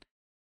 and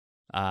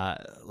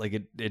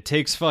like it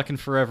takes fucking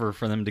forever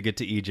for them to get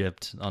to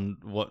Egypt on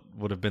what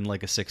would have been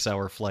like a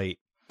 6-hour flight.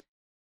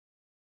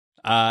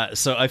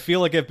 So I feel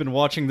like I've been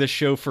watching this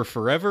show for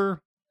forever,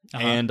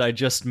 and I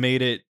just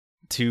made it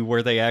to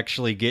where they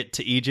actually get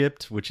to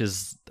Egypt, which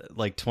is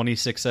like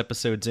 26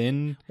 episodes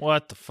in.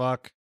 What the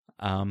fuck?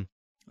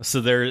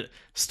 So they're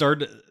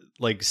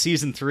like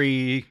season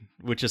 3,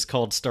 which is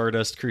called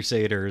Stardust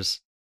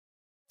Crusaders,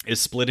 is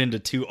split into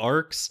 2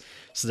 arcs.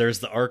 So there's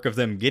the arc of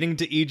them getting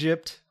to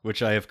Egypt,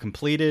 which I have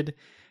completed,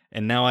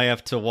 and now I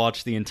have to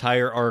watch the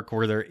entire arc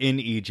where they're in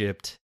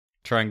Egypt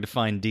trying to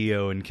find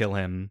Dio and kill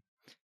him.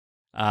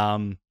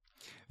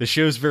 The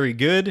show's very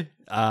good.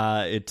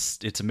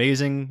 It's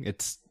amazing.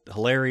 It's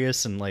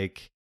hilarious, and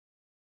like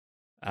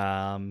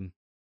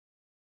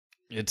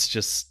it's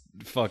just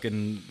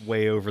fucking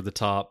way over the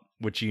top,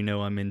 which you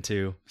know I'm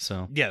into.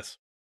 So Yes.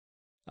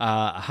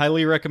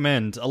 highly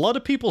recommend. A lot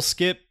of people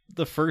skip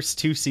the first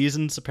 2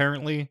 seasons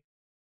apparently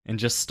and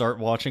just start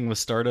watching with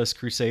Stardust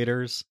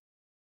Crusaders,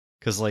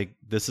 because like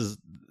this is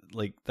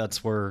like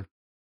that's where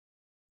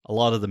a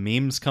lot of the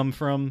memes come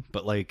from.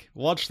 But like,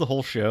 watch the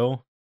whole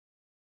show.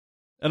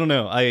 I don't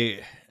know.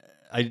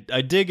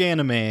 I dig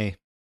anime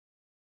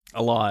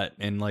a lot,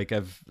 and like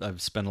I've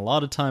spent a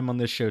lot of time on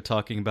this show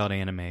talking about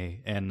anime,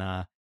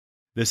 and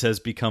this has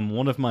become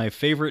one of my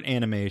favorite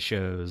anime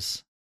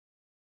shows.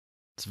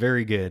 It's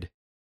very good.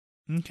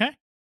 Okay.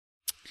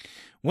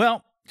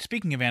 Well,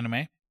 speaking of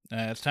anime,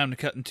 it's time to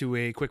cut into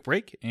a quick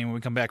break, and when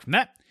we come back from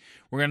that,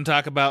 we're going to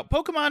talk about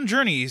Pokemon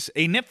Journeys,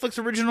 a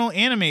Netflix original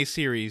anime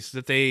series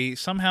that they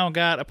somehow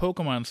got a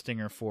Pokemon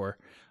stinger for.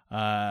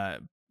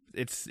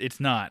 It's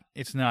not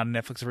a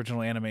Netflix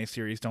original anime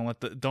series. Don't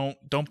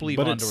believe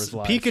But Ondor's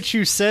lies.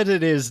 Pikachu said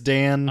it is,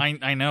 Dan.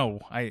 I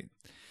know.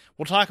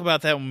 We'll talk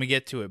about that when we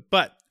get to it.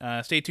 But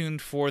stay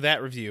tuned for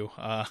that review,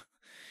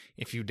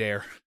 if you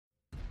dare.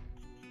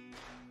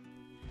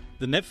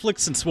 The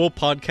Netflix and Swole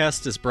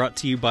podcast is brought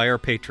to you by our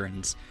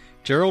patrons: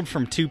 Gerald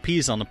from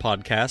 2Ps on the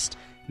podcast,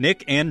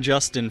 Nick and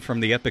Justin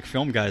from the Epic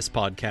Film Guys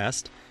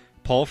podcast,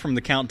 Paul from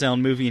the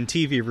Countdown Movie and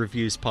TV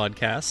Reviews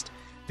podcast,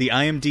 the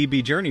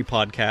IMDb Journey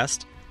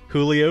podcast,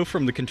 Julio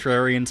from the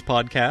Contrarians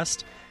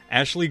podcast,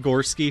 Ashley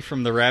Gorski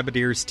from the Rabbit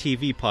Ears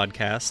TV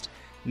podcast,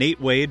 Nate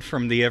Wade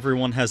from the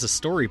Everyone Has a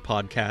Story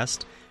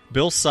podcast,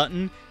 Bill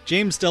Sutton,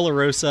 James Della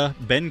Rosa,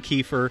 Ben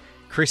Kiefer,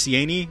 Chris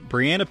Yaney,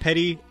 Brianna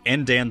Petty,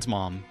 and Dan's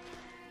mom.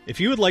 If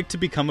you would like to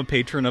become a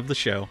patron of the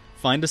show,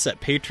 find us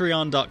at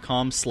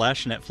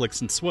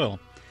patreon.com/Netflix and Swill.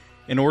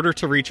 In order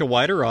to reach a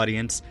wider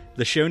audience,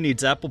 the show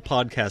needs Apple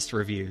Podcast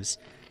reviews.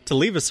 To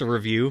leave us a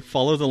review,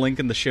 follow the link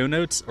in the show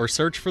notes or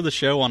search for the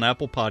show on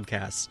Apple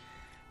Podcasts.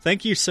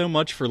 Thank you so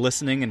much for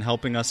listening and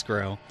helping us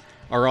grow.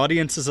 Our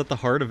audience is at the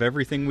heart of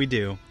everything we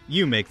do.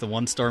 You make the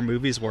one-star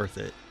movies worth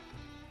it.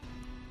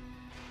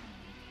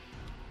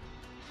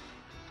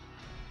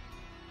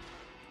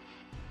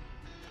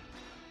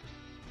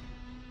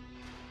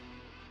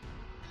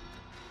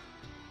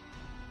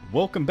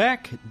 Welcome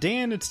back.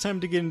 Dan, it's time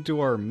to get into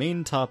our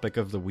main topic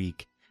of the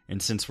week.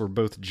 And since we're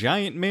both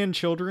giant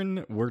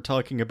man-children, we're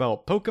talking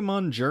about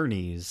Pokemon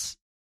Journeys.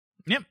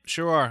 Yep,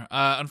 sure are.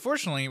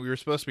 Unfortunately, we were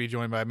supposed to be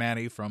joined by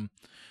Maddie from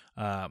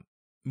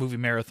Movie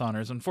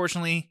Marathoners.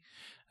 Unfortunately,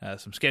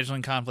 some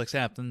scheduling conflicts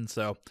happened,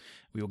 so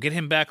we will get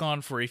him back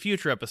on for a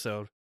future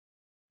episode.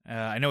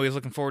 I know he's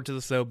looking forward to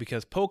this, though,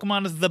 because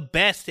Pokemon is the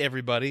best,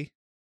 everybody.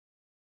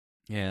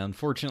 Yeah,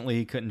 unfortunately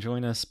he couldn't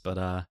join us,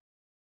 but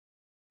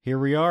here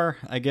we are,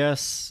 I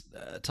guess,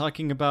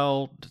 talking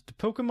about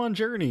Pokemon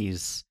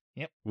Journeys.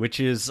 Yep. Which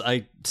is,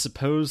 I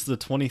suppose, the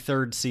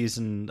 23rd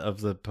season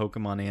of the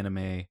Pokemon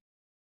anime,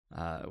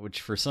 which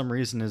for some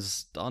reason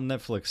is on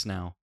Netflix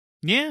now.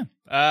 Yeah.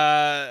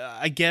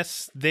 I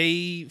guess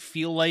they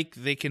feel like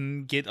they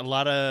can get a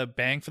lot of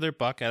bang for their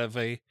buck out of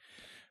a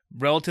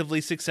relatively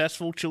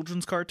successful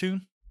children's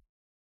cartoon.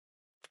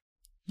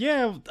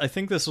 Yeah, I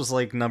think this was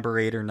like number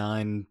 8 or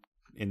 9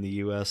 in the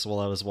US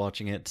while I was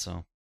watching it,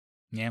 so.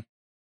 Yeah.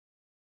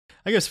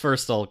 I guess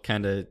first I'll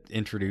kind of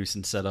introduce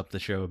and set up the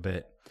show a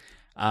bit.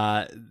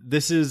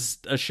 This is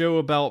a show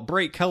about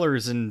bright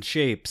colors and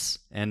shapes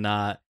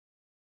and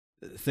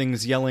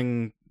things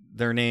yelling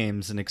their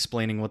names and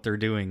explaining what they're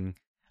doing.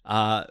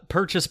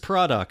 Purchase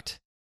product.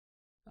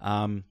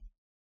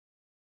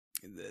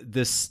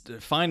 This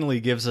finally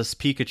gives us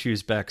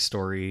Pikachu's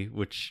backstory,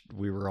 which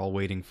we were all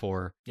waiting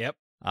for. Yep.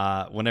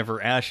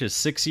 Whenever Ash is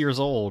 6 years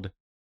old,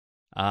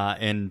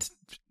 and,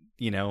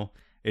 you know,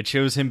 it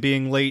shows him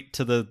being late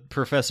to the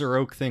Professor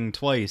Oak thing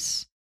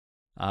twice.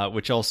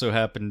 Which also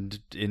happened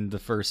in the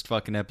first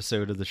fucking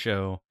episode of the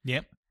show.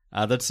 Yep.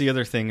 That's the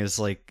other thing is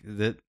like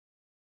that.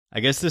 I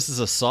guess this is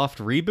a soft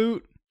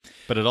reboot,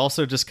 but it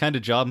also just kind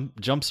of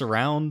jumps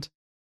around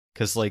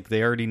because like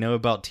they already know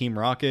about Team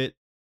Rocket.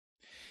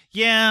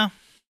 Yeah.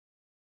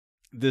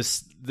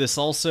 This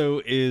also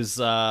is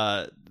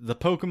the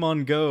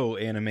Pokemon Go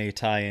anime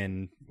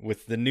tie-in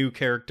with the new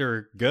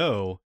character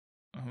Go.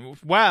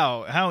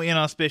 Wow, how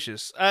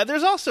inauspicious.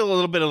 There's also a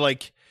little bit of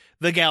like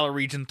the Galar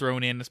region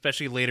thrown in,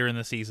 especially later in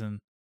the season,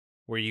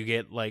 where you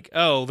get like,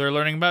 oh, they're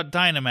learning about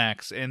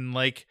Dynamax and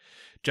like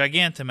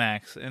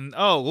Gigantamax, and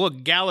oh,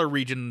 look, Galar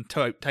region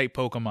type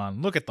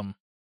Pokemon. Look at them.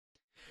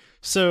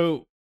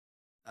 So,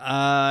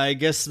 I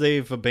guess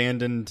they've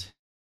abandoned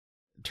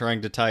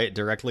trying to tie it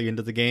directly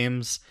into the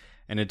games,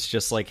 and it's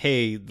just like,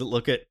 hey,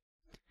 look at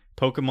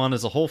Pokemon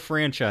as a whole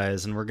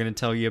franchise, and we're going to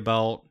tell you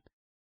about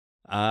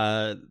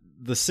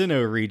the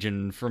Sinnoh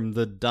region from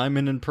the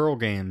Diamond and Pearl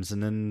games,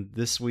 and then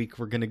this week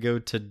we're gonna go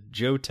to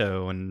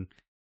Johto and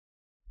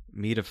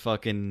meet a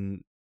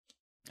fucking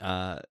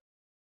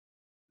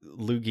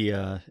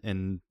Lugia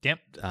and Yep.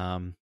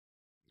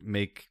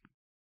 make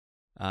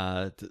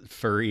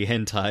furry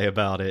hentai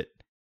about it.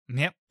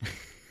 Yep.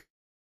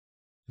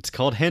 It's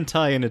called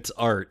hentai and it's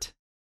art.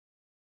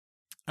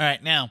 All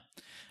right, now,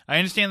 I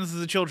understand this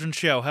is a children's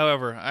show.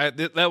 However,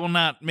 that will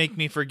not make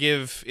me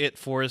forgive it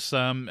for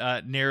some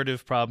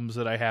narrative problems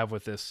that I have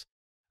with this.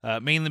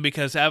 Mainly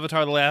because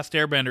Avatar The Last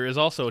Airbender is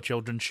also a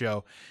children's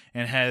show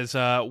and has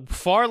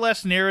far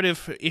less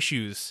narrative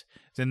issues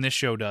than this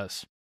show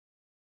does.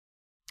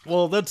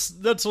 Well, that's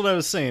what I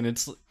was saying.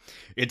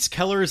 It's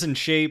colors and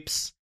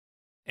shapes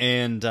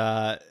and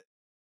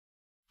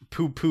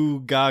poo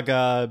poo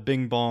gaga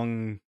bing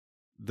bong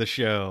the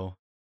show.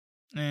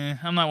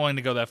 I'm not willing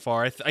to go that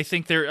far. I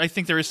think there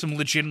is some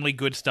legitimately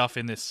good stuff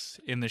in this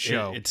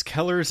show. It's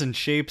colors and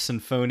shapes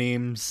and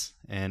phonemes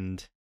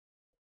and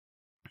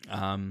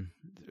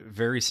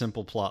very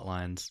simple plot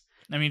lines.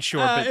 I mean,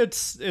 sure, but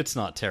it's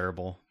not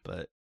terrible,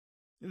 but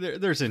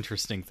there's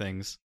interesting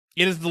things.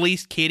 It is the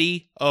least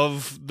kiddie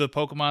of the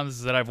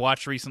Pokemons that I've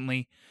watched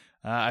recently.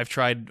 I've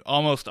tried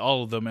almost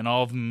all of them, and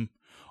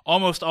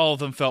almost all of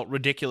them felt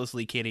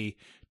ridiculously kiddie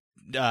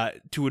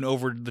to an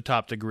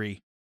over-the-top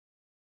degree.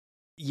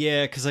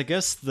 Yeah, because I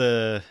guess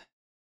the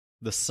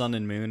Sun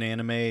and Moon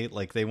anime,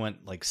 like they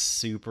went like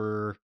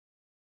super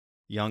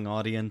young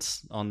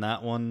audience on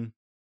that one.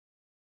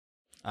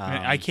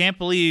 I can't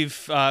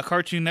believe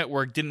Cartoon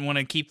Network didn't want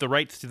to keep the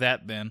rights to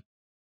that then.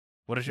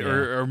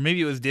 Or maybe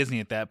it was Disney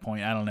at that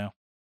point. I don't know.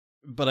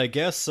 But I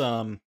guess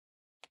I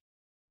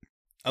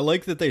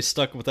like that they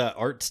stuck with that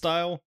art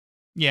style.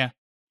 Yeah.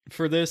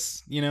 For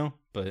this,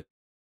 but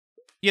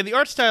yeah, the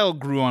art style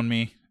grew on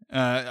me. When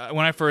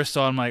I first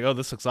saw it, I'm like, oh,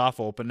 this looks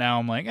awful. But now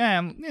I'm like,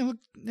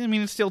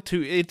 it's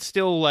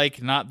still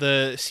like not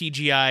the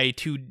CGI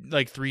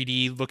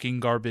 3D looking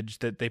garbage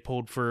that they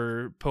pulled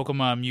for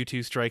Pokemon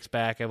Mewtwo Strikes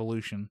Back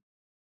Evolution.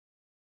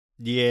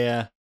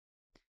 Yeah,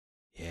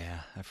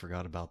 I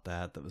forgot about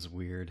that. That was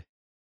weird.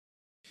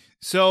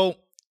 So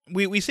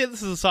we say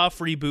this is a soft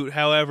reboot.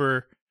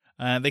 However,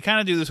 they kind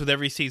of do this with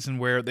every season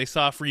where they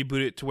soft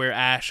reboot it to where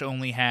Ash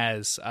only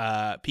has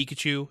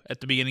Pikachu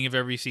at the beginning of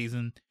every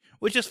season,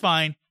 which is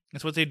fine.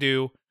 That's what they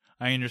do.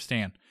 I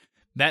understand.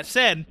 That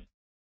said,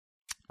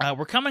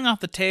 we're coming off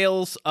the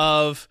tails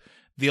of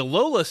the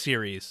Alola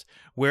series,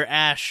 where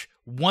Ash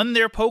won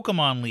their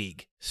Pokemon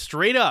League.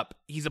 Straight up.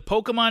 He's a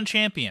Pokemon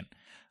champion.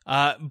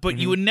 But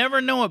you would never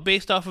know it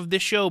based off of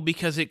this show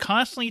because it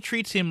constantly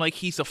treats him like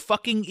he's a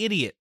fucking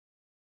idiot.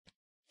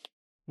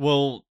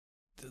 Well,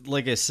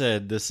 like I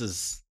said, this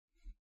is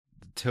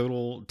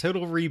total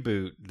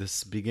reboot.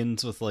 This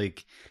begins with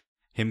like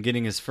him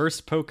getting his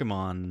first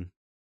Pokemon,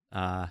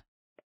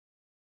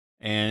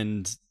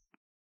 and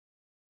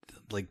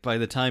like by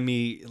the time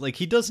he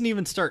doesn't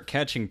even start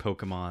catching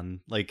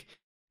Pokemon. Like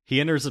he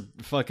enters a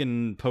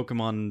fucking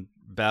Pokemon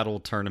battle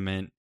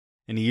tournament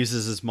and he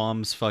uses his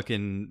mom's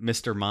fucking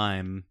Mr.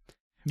 Mime,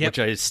 which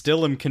I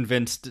still am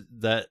convinced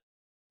that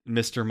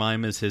Mr.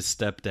 Mime is his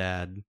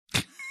stepdad.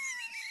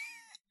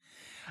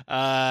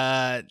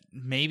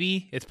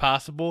 Maybe it's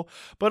possible,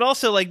 but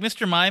also like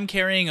Mr. Mime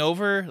carrying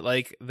over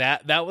like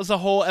that was a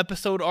whole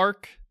episode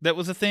arc that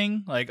was a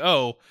thing. Like,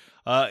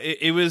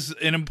 it was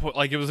an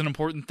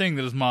important thing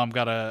that his mom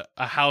got a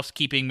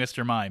housekeeping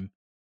Mr. Mime.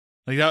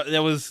 Like that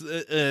was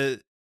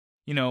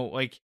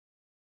like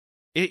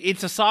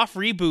it's a soft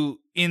reboot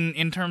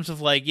in terms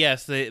of like,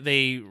 yes,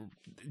 they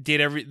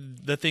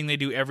did the thing they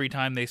do every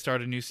time they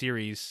start a new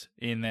series,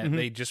 in that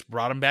they just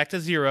brought him back to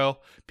zero.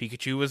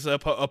 Pikachu was a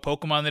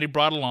Pokemon that he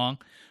brought along,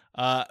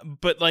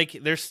 but like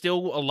there's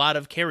still a lot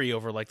of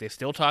carryover. Like they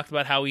still talked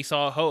about how he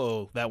saw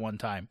Ho-Oh that one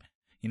time.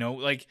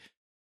 Like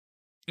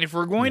if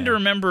we're going to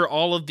remember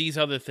all of these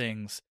other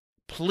things,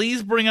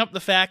 please bring up the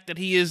fact that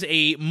he is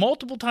a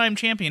multiple-time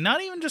champion.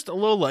 Not even just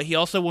Alola. He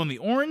also won the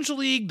Orange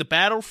League, the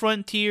Battle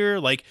Frontier.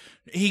 Like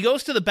he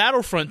goes to the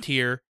Battle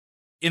Frontier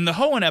in the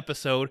Hoenn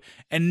episode,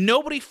 and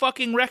nobody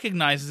fucking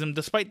recognizes him,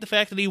 despite the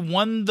fact that he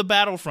won the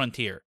Battle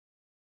Frontier.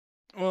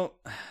 Well,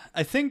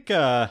 I think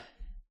what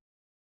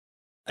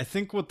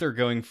they're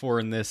going for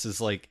in this is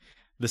like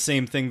the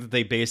same thing that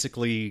they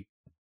basically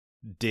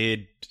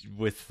did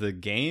with the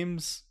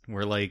games,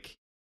 where like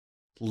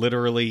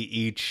literally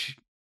each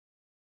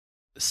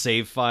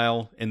save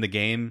file in the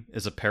game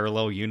is a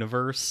parallel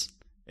universe,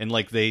 and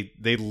like they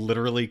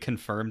literally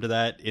confirmed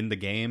that in the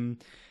game.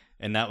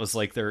 And that was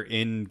like their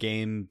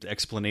in-game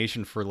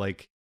explanation for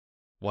like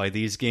why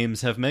these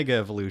games have mega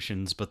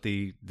evolutions, but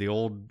the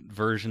old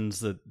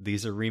versions that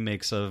these are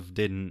remakes of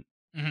didn't,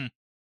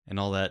 and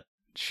all that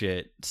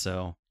shit.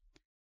 So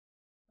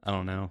I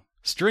don't know.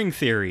 String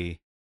Theory.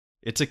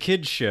 It's a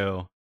kid's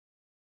show.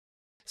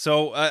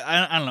 So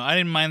I don't know. I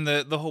didn't mind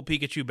the whole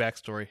Pikachu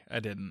backstory. I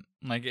didn't.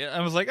 Like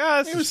I was like,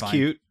 this it is was fine.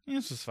 cute. Yeah,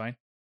 this is fine.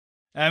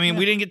 I mean,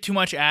 we didn't get too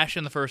much Ash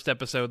in the first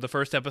episode. The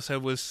first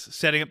episode was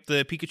setting up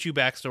the Pikachu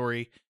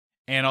backstory,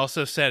 and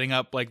also setting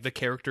up like the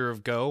character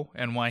of Go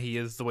and why he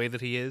is the way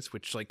that he is,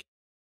 which like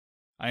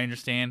I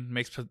understand,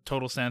 makes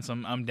total sense.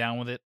 I'm down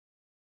with it.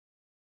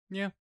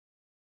 Yeah,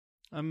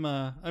 I'm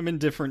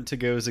indifferent to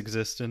Go's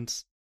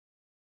existence.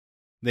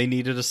 They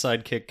needed a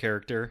sidekick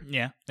character.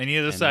 Yeah, they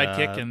needed a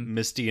sidekick, and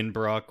Misty and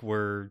Brock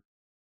were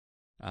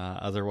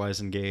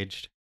otherwise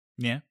engaged.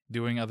 Yeah,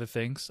 doing other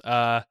things.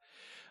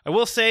 I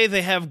will say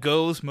they have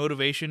Go's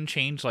motivation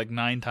changed like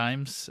 9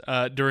 times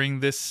during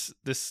this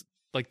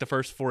like the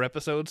first 4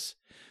 episodes.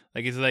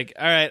 Like he's like,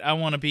 all right, I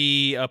want to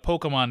be a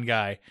Pokemon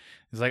guy.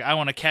 He's like, I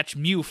want to catch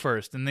Mew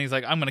first, and then he's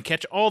like, I'm gonna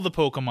catch all the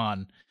Pokemon.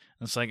 And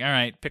it's like, all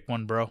right, pick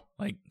one, bro.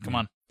 Like, come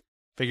on,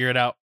 figure it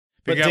out.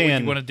 Figure out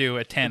what you want to do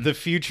at 10. The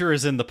future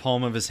is in the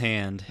palm of his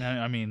hand.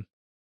 I mean,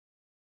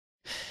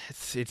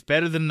 it's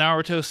better than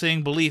Naruto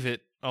saying "believe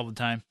it" all the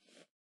time.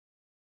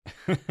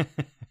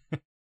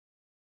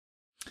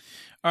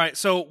 All right,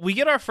 so we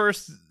get our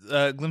first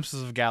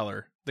glimpses of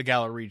Galar, the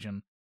Galar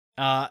region,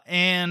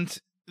 and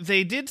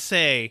they did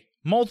say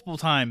multiple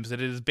times that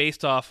it is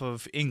based off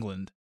of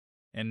England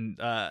and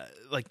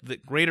like the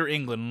Greater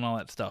England and all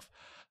that stuff.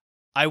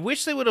 I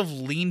wish they would have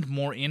leaned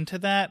more into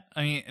that.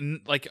 I mean, and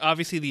like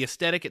obviously the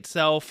aesthetic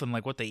itself and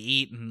like what they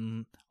eat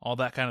and all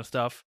that kind of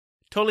stuff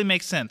totally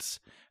makes sense.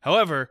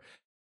 However,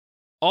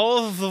 all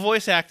of the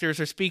voice actors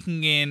are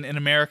speaking in an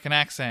American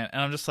accent,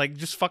 and I'm just like,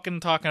 just fucking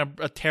talking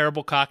a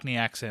terrible Cockney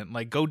accent.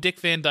 Like, go Dick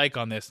Van Dyke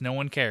on this. No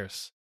one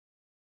cares.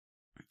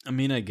 I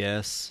mean, I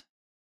guess.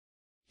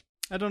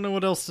 I don't know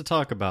what else to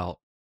talk about.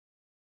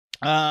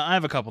 I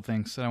have a couple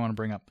things that I want to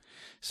bring up.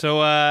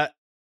 So,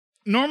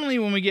 normally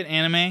when we get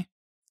anime,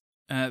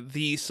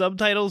 the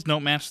subtitles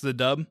don't match the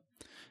dub,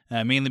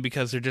 mainly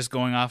because they're just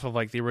going off of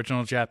like the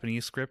original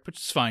Japanese script, which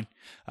is fine.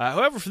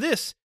 However, for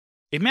this,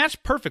 it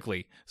matched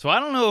perfectly. So I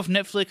don't know if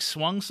Netflix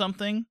swung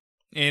something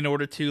in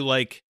order to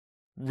like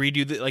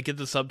redo get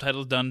the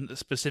subtitles done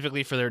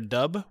specifically for their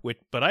dub,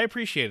 but I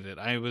appreciated it.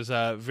 I was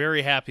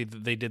very happy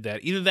that they did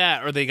that. Either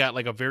that or they got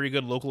like a very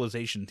good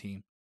localization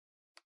team.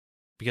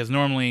 Because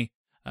normally,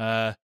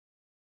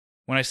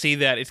 when I see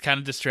that, it's kind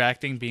of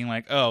distracting, being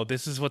like, "Oh,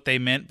 this is what they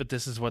meant, but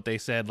this is what they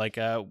said." Like,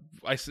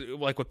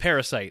 like with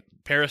Parasite,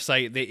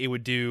 it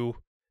would do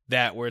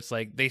that where it's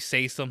like they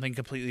say something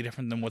completely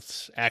different than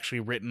what's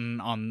actually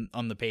written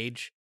on the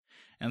page,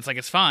 and it's like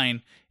it's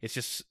fine. It's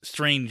just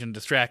strange and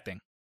distracting.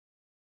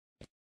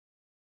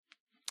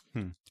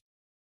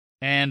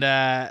 And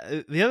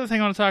the other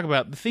thing I want to talk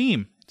about, the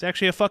theme. It's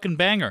actually a fucking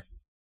banger.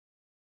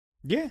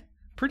 Yeah,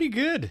 pretty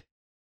good.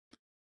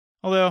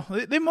 Although,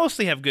 they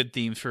mostly have good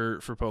themes for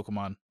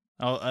Pokemon.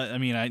 I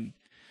mean, I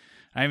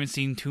haven't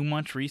seen too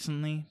much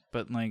recently,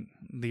 but like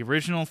the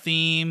original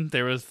theme,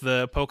 there was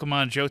the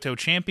Pokemon Johto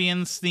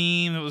Champions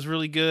theme that was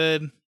really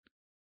good.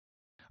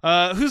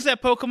 Who's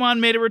That Pokemon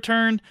made a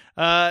return.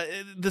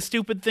 The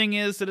stupid thing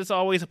is that it's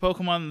always a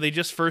Pokemon that they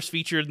just first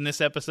featured in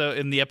this episode,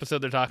 in the episode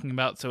they're talking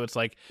about, so it's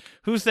like,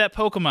 who's that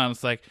Pokemon?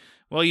 It's like,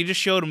 well, you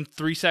just showed him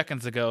 3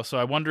 seconds ago, so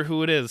I wonder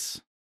who it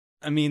is.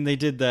 I mean, they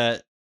did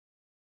that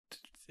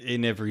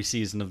in every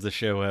season of the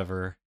show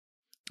ever.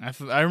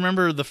 I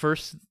remember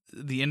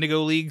the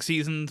Indigo League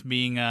seasons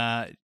being,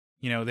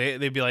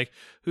 they'd be like,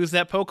 who's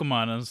that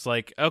Pokemon? And it's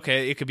like,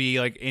 okay, it could be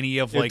like any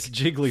of like it's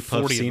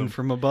Jigglypuff seen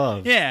from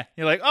above. Yeah,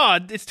 you're like, oh,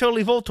 it's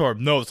totally Voltorb.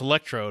 No, it's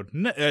Electrode.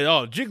 No,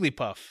 oh,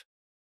 Jigglypuff.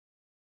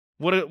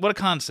 What a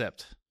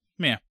concept.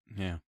 Yeah.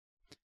 Yeah.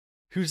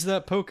 Who's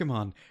that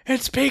Pokemon?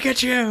 It's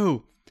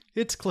Pikachu!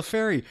 It's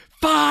Clefairy.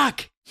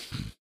 Fuck!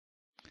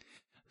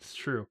 It's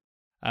true.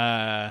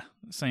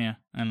 So yeah,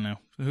 I don't know.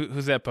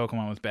 Who's that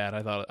Pokemon was bad.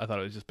 I thought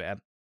it was just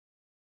bad.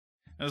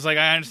 It was like,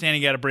 I understand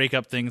you got to break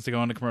up things to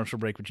go into commercial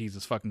break, but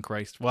Jesus fucking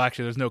Christ. Well,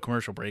 actually, there's no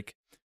commercial break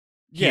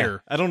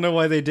here. Yeah, I don't know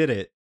why they did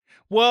it.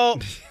 Well,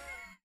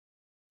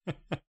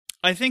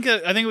 I think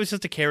it was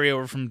just a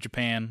carryover from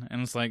Japan,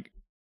 and it's like,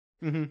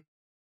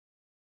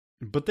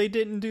 But they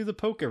didn't do the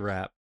Poke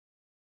Rap.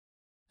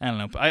 I don't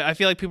know. I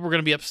feel like people were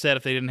gonna be upset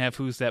if they didn't have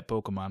Who's That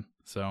Pokemon,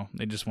 so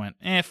they just went,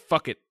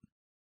 fuck it.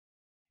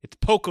 It's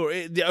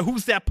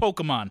Who's That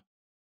Pokemon?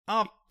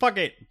 Oh, fuck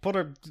it. Put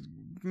a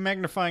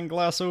magnifying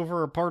glass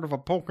over a part of a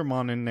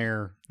Pokemon in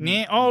there.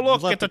 Yeah. Oh,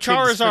 look Let at the kids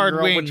figure Charizard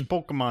out wing. which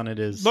Pokemon it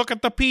is. Look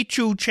at the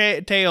Pichu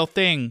tail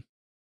thing.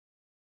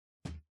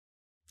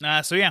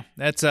 So yeah,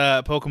 that's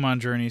Pokemon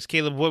Journeys.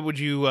 Caleb, what would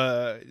you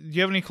do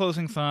you have any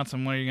closing thoughts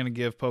on what you're going to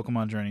give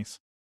Pokemon Journeys?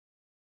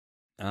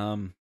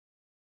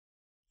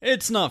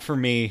 It's not for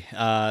me.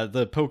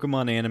 The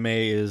Pokemon anime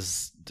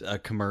is a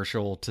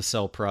commercial to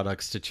sell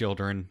products to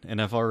children,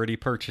 and I've already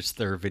purchased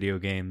their video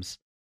games.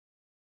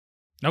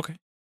 Okay.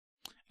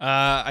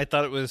 I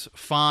thought it was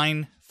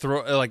fine,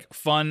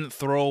 fun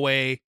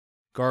throwaway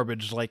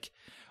garbage. Like,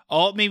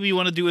 all maybe you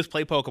want to do is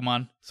play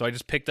Pokemon. So I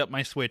just picked up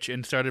my Switch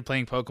and started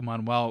playing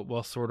Pokemon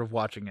while sort of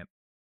watching it.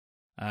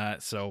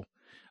 So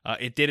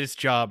it did its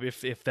job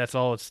if that's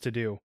all it's to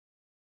do.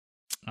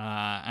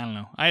 I don't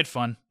know. I had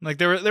fun. Like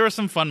there were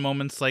some fun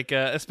moments, like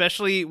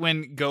especially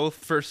when Go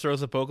first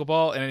throws a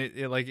Pokeball and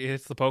it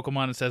hits the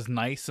Pokemon and says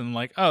 "nice" and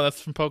like, oh,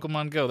 that's from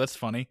Pokemon Go. That's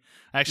funny.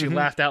 I actually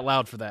laughed out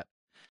loud for that.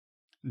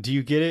 Do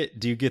you get it?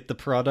 Do you get the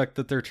product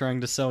that they're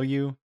trying to sell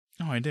you?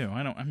 Oh, I do.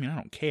 I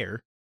don't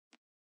care.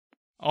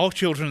 All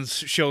children's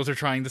shows are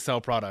trying to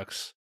sell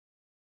products.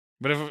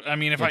 But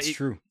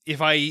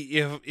if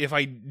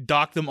I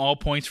dock them all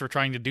points for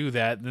trying to do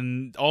that,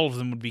 then all of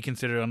them would be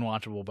considered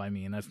unwatchable by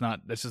me, and that's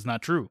just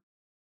not true.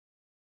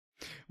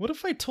 What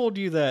if I told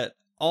you that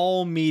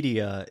all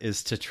media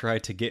is to try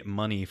to get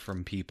money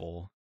from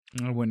people?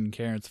 I wouldn't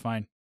care. It's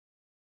fine.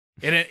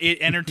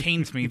 It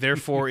entertains me,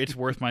 therefore it's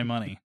worth my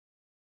money.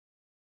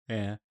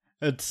 Yeah.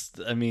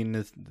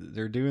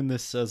 They're doing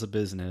this as a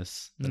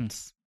business.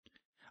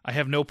 I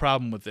have no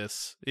problem with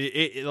this.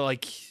 I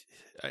like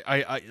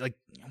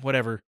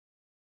whatever.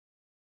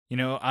 You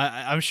know,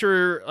 I'm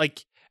sure,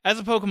 like, as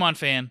a Pokemon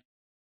fan,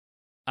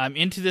 I'm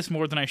into this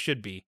more than I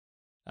should be.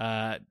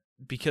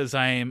 Because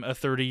I am a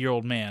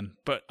 30-year-old man,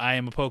 but I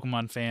am a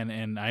Pokemon fan,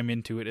 and I'm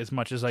into it as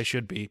much as I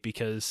should be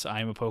because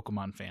I'm a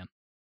Pokemon fan.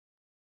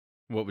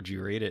 What would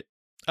you rate it?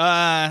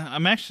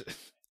 I'm actually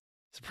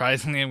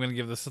surprisingly I'm going to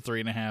give this a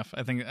 3.5.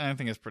 I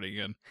think it's pretty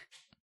good.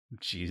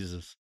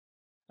 Jesus.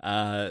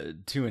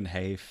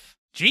 2.5.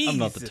 Jesus.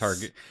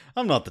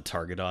 I'm not the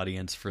target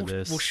audience for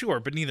this. Well,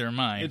 sure, but neither am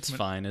I. It's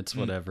fine. It's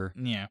whatever.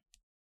 Yeah.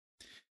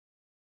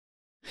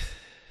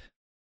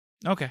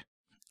 Okay.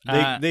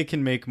 They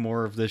can make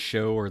more of this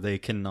show, or they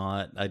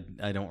cannot.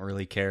 I don't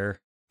really care.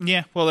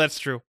 Yeah, well, that's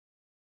true.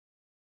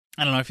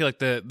 I don't know. I feel like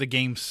the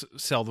games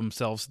sell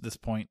themselves at this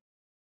point.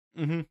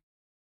 Mm-hmm.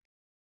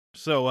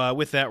 So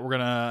with that, we're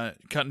gonna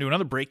cut and do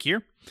another break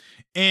here,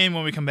 and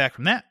when we come back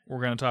from that,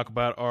 we're gonna talk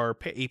about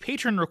a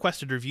patron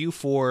requested review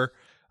for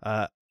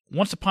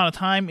Once Upon a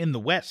Time in the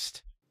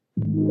West.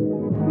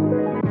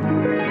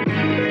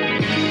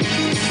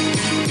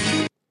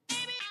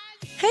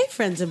 Hey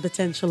friends and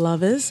potential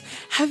lovers,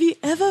 have you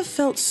ever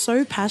felt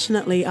so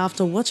passionately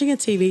after watching a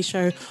TV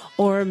show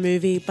or a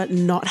movie but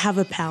not have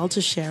a pal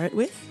to share it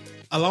with?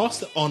 Allow us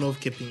the honor of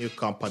keeping you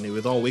company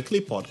with our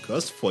weekly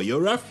podcast For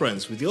Your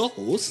Reference with your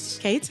hosts,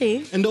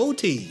 KT and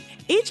OT.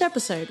 Each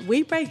episode,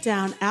 we break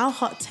down our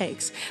hot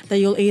takes that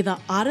you'll either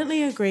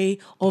ardently agree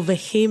or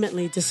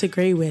vehemently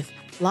disagree with,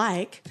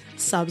 like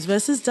subs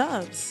versus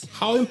dubs.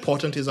 How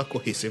important is a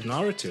cohesive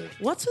narrative?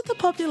 What's with the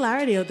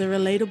popularity of the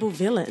relatable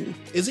villain?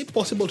 Is it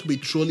possible to be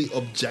truly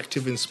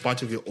objective in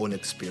spite of your own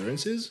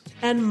experiences?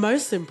 And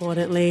most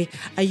importantly,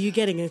 are you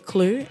getting a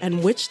clue,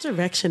 and which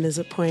direction is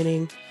it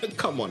pointing?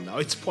 Come on now,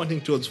 it's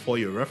pointing towards For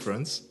Your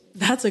Reference.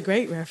 That's a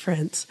great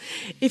reference.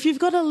 If you've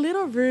got a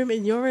little room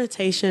in your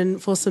rotation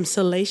for some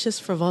salacious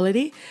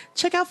frivolity,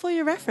 check out For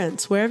Your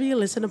Reference wherever you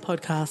listen to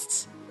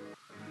podcasts.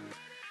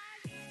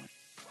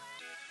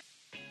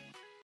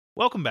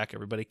 Welcome back,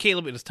 everybody.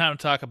 Caleb, it is time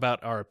to talk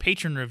about our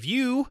patron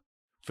review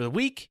for the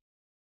week.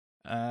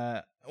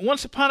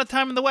 Once Upon a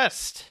Time in the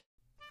West.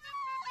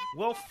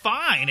 Well,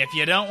 fine, if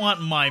you don't want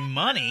my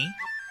money.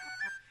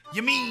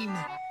 You mean,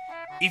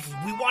 if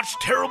we watch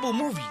terrible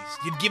movies,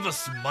 you'd give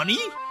us money?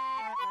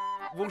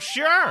 Well,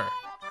 sure.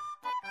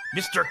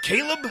 Mr.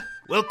 Caleb,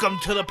 welcome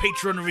to the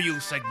patron review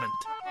segment.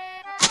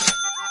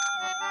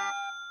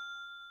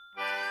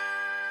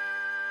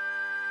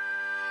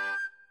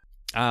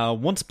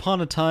 Once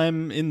Upon a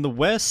Time in the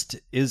West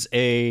is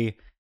a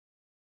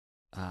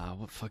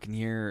what fucking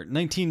year?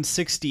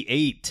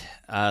 1968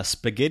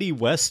 spaghetti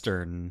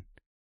western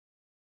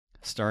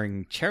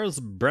starring Charles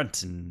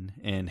Bronson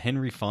and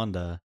Henry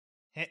Fonda.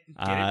 Get it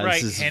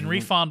right,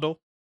 Henry Fondle.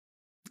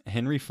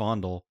 Henry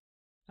Fondle.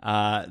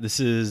 This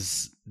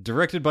is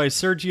directed by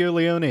Sergio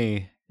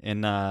Leone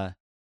and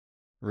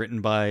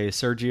written by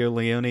Sergio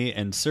Leone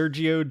and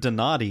Sergio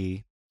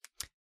Donati.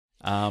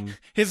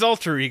 His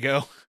alter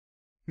ego.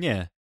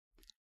 Yeah.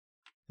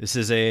 This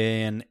is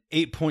an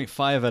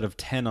 8.5 out of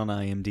 10 on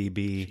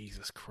IMDb.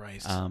 Jesus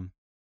Christ.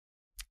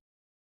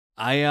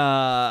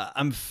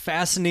 I'm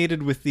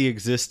fascinated with the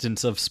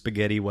existence of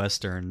spaghetti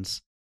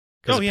westerns.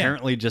 Because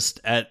apparently just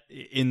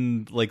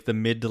in like the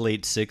mid to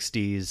late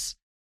 60s,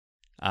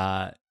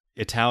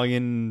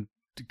 Italian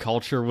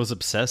culture was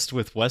obsessed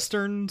with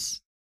westerns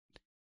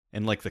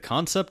and like the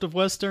concept of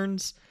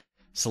westerns.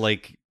 So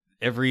like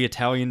every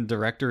Italian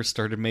director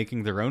started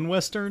making their own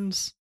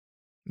westerns.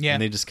 Yeah.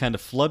 And they just kind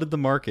of flooded the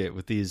market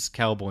with these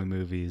cowboy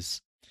movies.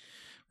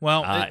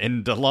 Well,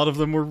 and a lot of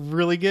them were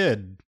really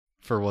good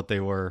for what they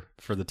were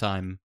for the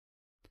time.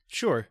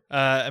 Sure.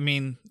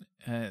 Thematically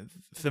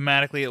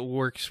it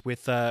works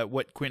with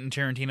what Quentin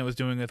Tarantino was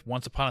doing with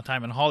Once Upon a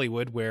Time in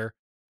Hollywood, where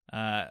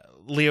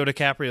Leo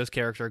DiCaprio's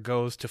character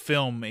goes to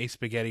film a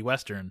spaghetti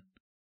western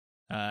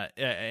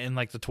in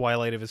like the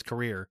twilight of his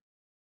career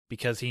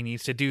because he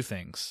needs to do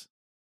things.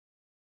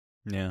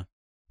 Yeah.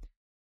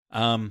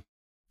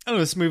 I don't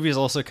know, this movie is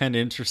also kind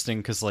of interesting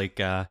because like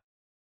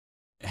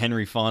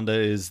Henry Fonda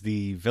is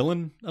the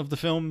villain of the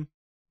film,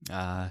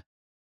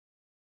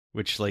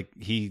 which like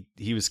he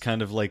was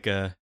kind of like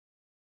a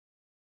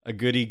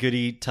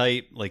goody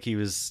type, like he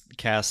was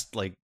cast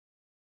like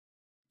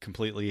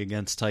completely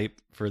against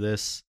type for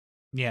this.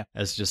 Yeah.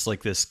 As just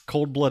like this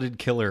cold-blooded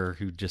killer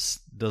who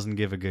just doesn't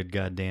give a good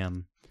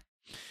goddamn.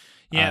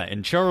 Yeah.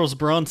 And Charles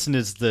Bronson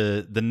is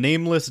the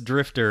nameless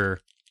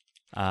drifter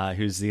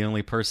who's the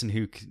only person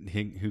who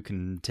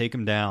can take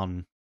him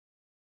down.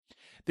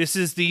 This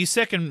is the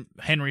second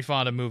Henry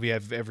Fonda movie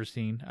I've ever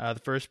seen. The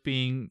first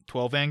being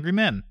 12 Angry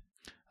Men,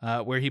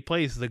 where he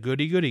plays the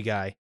goody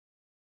guy,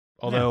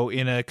 although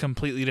in a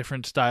completely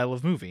different style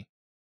of movie.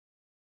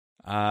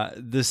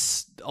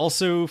 This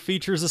also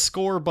features a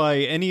score by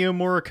Ennio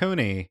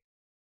Morricone,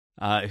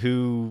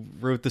 who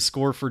wrote the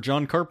score for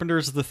John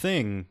Carpenter's The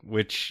Thing,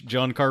 which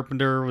John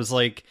Carpenter was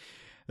like,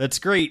 that's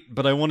great,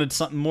 but I wanted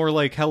something more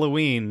like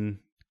Halloween,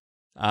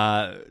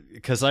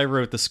 because I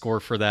wrote the score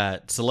for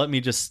that. So let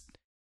me just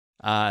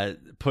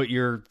put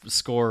your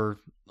score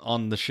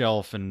on the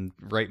shelf and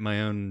write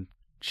my own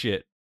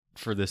shit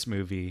for this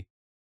movie.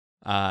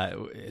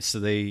 So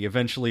they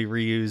eventually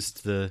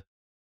reused the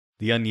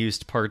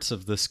unused parts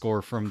of the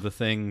score from The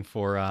Thing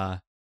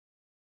for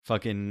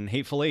fucking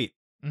Hateful Eight.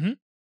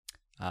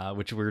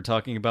 Which we were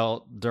talking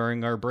about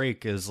during our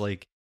break, is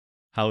like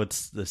how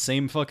it's the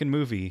same fucking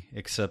movie,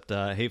 except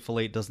Hateful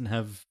Eight doesn't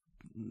have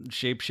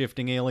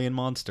shape-shifting alien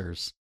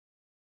monsters.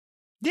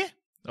 Yeah.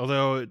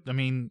 Although, I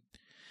mean,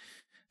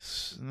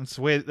 that's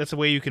a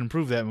way you can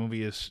improve that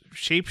movie, is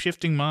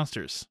shape-shifting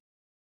monsters.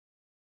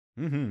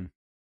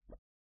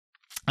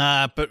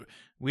 But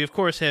we, of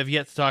course, have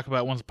yet to talk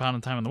about Once Upon a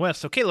Time in the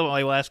West. So, Caleb,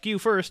 I will ask you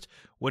first,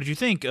 what did you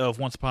think of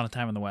Once Upon a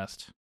Time in the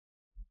West?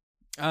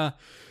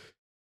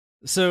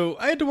 So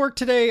I had to work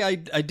today. I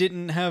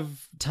didn't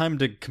have time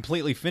to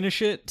completely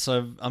finish it,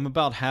 so I'm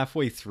about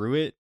halfway through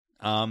it.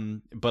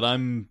 But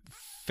I'm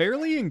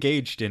fairly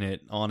engaged in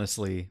it,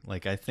 honestly.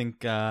 Like, I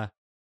think this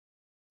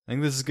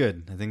is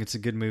good. I think it's a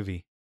good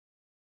movie.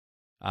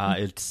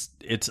 It's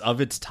of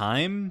its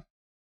time.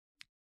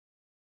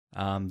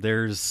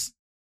 There's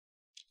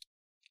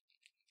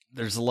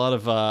a lot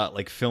of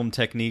like film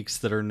techniques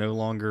that are no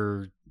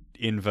longer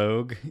in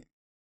vogue.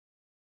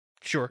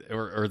 Sure.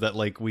 Or that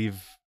like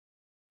we've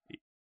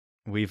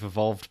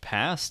evolved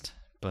past,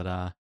 but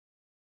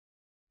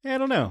yeah, I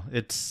don't know.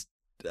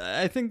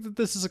 I think that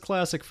this is a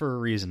classic for a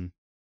reason.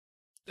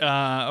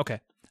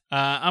 Okay.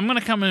 I'm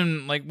gonna come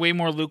in like way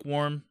more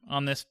lukewarm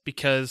on this,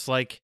 because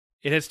like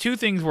it has two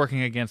things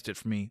working against it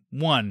for me.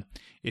 One,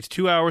 it's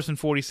 2 hours and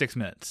 46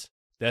 minutes.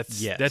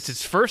 That's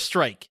its first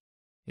strike.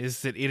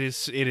 Is that it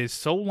is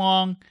so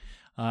long,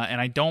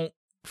 and I don't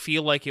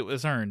feel like it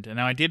was earned. And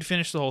now I did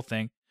finish the whole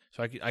thing,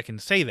 so I can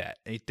say that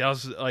it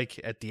does, like,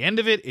 at the end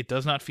of it, it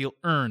does not feel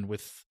earned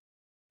with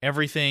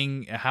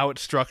everything, how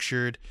it's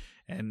structured,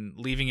 and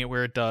leaving it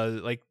where it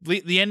does. Like,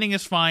 the ending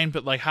is fine,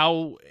 but like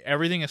how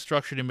everything is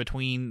structured in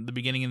between the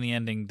beginning and the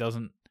ending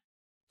doesn't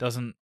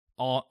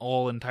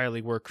all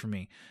entirely work for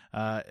me.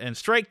 And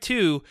strike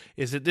two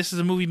is that this is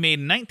a movie made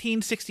in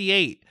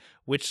 1968,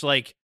 which,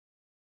 like,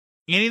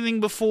 anything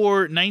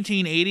before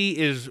 1980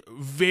 is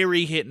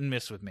very hit and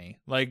miss with me.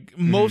 Like,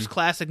 most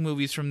classic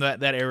movies from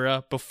that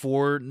era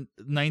before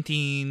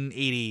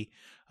 1980,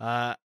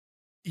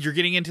 you're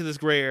getting into this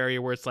gray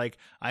area where it's like,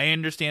 I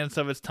understand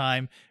some of its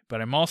time,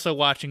 but I'm also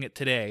watching it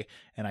today,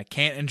 and I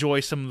can't enjoy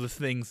some of the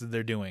things that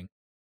they're doing.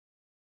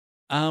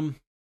 I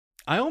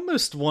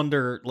almost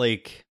wonder,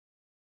 like,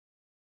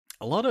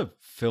 a lot of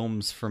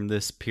films from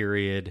this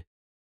period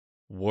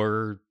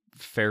were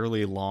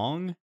fairly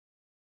long.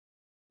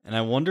 And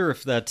I wonder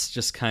if that's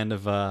just kind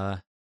of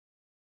I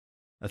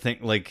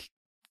think, like,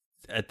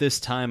 at this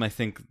time, I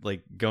think,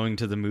 like, going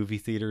to the movie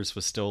theaters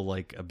was still,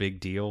 like, a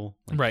big deal.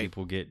 Like, right.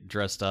 People get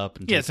dressed up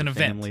and yeah, take it's an their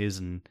event. families,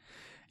 and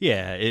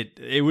yeah,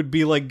 it would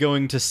be like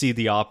going to see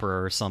the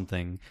opera or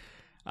something.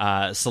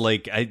 So,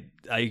 like,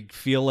 I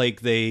feel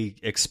like they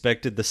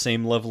expected the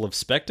same level of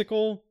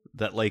spectacle,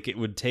 that, like, it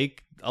would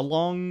take a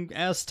long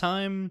ass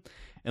time,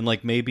 and,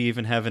 like, maybe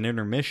even have an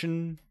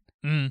intermission.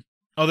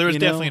 Oh, there was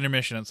definitely an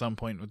intermission at some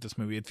point with this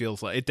movie. It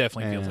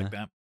definitely feels like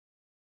that.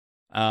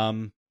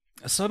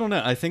 So I don't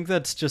know. I think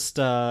that's just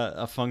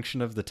a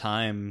function of the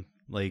time.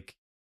 Like,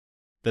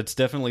 that's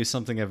definitely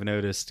something I've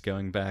noticed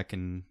going back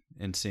and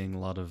seeing a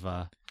lot of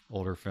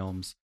older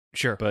films.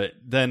 Sure. But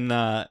then,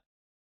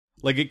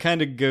 like, it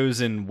kind of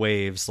goes in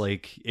waves.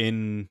 Like,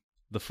 in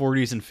the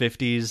 40s and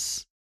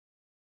 50s,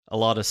 a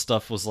lot of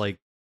stuff was like,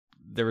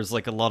 there was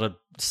like a lot of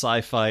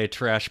sci-fi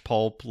trash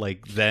pulp,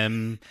 like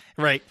Them.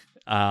 Right.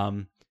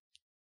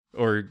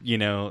 Or, you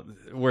know,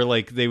 where,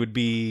 like, they would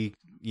be,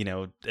 you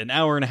know, an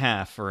hour and a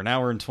half or an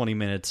hour and 20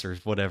 minutes or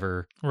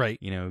whatever. Right.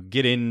 You know,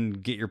 get in,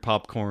 get your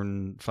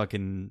popcorn,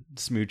 fucking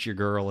smooch your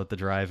girl at the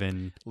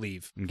drive-in.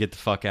 Leave. And get the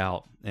fuck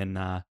out. And,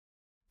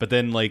 but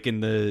then, like,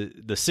 in the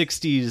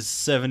 60s,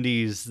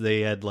 70s,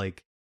 they had,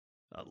 like,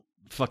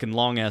 fucking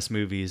long-ass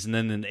movies. And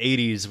then in the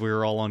 80s, we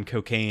were all on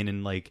cocaine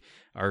and, like,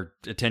 our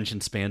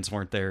attention spans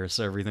weren't there,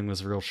 so everything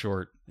was real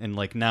short. And,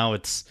 like, now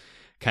it's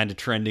kind of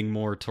trending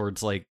more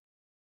towards, like,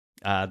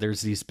 there's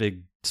these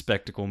big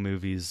spectacle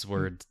movies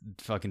where it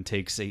fucking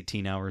takes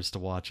 18 hours to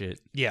watch it.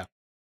 Yeah.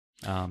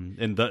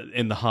 And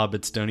the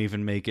Hobbits don't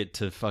even make it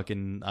to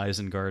fucking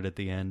Isengard at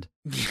the end.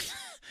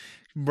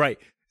 Right.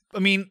 I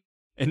mean,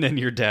 and then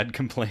your dad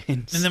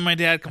complains. And then my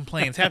dad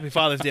complains. Happy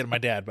Father's Day to my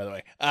dad, by the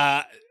way.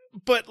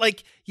 But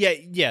like,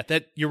 yeah,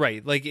 that you're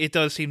right. Like, it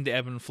does seem to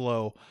ebb and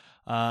flow.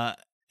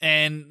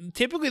 And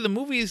typically the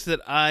movies that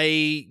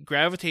I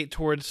gravitate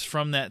towards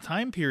from that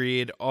time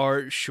period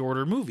are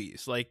shorter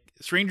movies. Like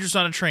Strangers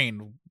on a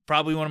Train,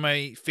 probably one of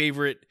my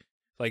favorite,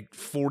 like,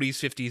 40s,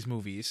 50s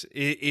movies.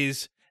 It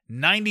is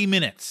 90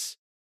 minutes.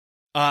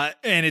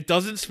 And it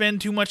doesn't spend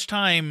too much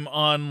time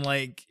on,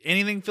 like,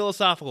 anything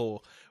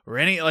philosophical. or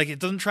any, like, it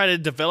doesn't try to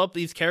develop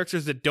these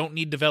characters that don't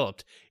need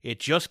developed. It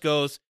just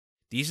goes,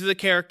 these are the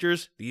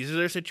characters, these are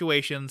their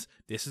situations,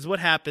 this is what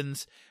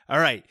happens, all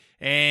right,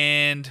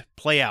 and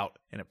play out.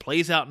 And it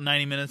plays out in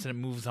 90 minutes and it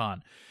moves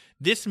on.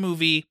 This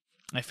movie,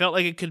 I felt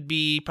like it could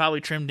be probably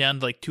trimmed down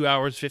to like 2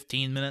 hours,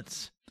 15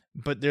 minutes,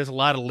 but there's a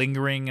lot of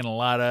lingering and a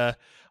lot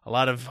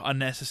of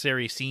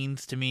unnecessary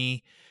scenes to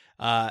me.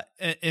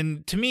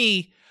 And to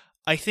me,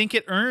 I think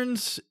it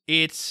earns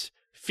its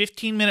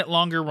 15-minute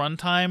longer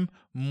runtime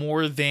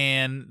more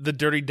than The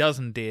Dirty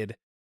Dozen did,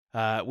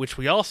 which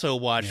we also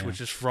watched, which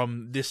is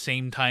from this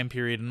same time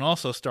period and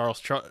also stars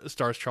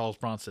Charles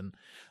Bronson.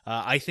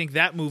 I think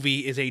that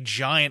movie is a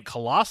giant,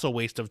 colossal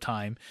waste of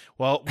time.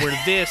 Well, where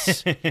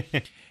this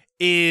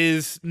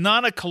is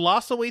not a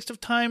colossal waste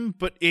of time,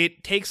 but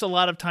it takes a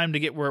lot of time to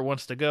get where it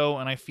wants to go,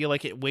 and I feel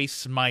like it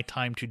wastes my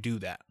time to do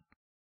that.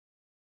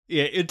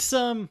 Yeah,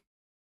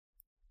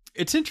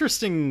 it's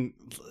interesting,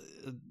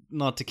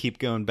 not to keep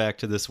going back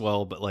to this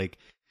but like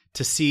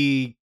to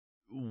see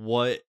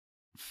what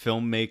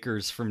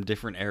filmmakers from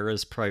different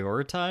eras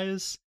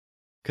prioritize,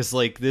 because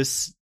like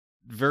this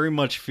very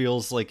much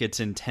feels like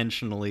it's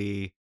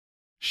intentionally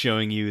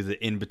showing you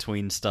the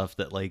in-between stuff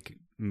that like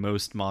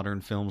most modern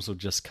films would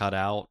just cut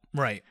out.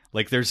 Right.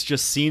 Like there's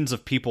just scenes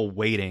of people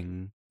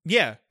waiting.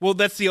 Yeah, well,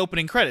 that's the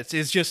opening credits.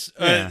 It's just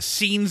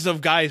scenes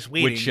of guys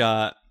waiting. Which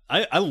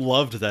I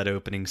loved that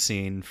opening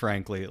scene,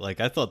 frankly. Like,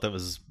 I thought that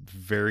was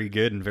very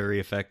good and very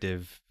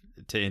effective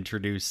to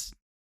introduce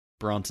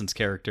Bronson's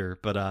character.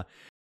 But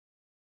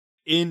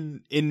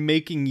in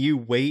making you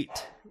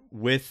wait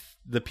with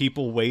the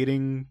people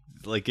waiting,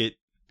 like it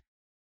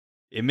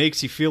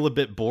makes you feel a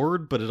bit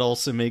bored, but it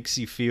also makes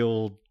you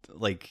feel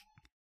like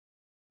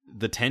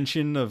the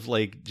tension of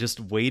like just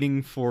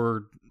waiting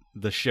for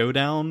the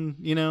showdown,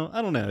 you know?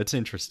 I don't know, it's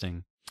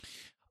interesting.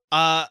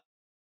 And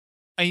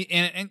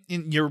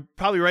you're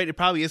probably right. It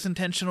probably is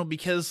intentional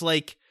because,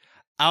 like,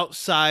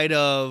 outside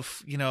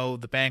of, you know,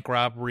 the bank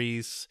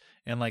robberies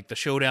and like the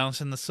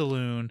showdowns in the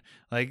saloon,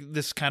 like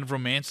this kind of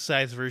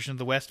romanticized version of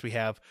the West we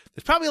have,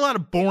 there's probably a lot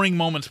of boring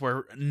moments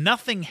where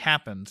nothing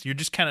happens. You're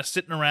just kind of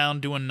sitting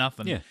around doing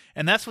nothing. Yeah.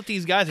 And that's what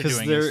these guys are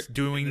doing. Is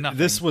doing nothing.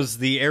 This was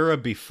the era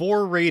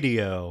before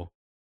radio.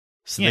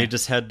 So they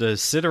just had to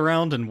sit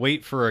around and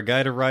wait for a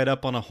guy to ride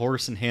up on a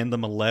horse and hand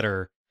them a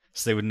letter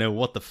so they would know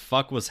what the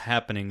fuck was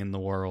happening in the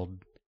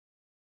world.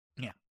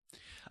 Yeah.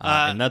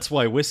 And that's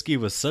why whiskey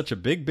was such a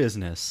big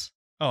business.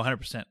 Oh,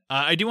 100%.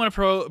 I do want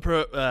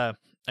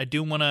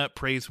to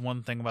praise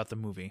one thing about the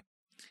movie.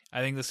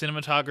 I think the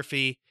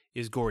cinematography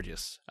is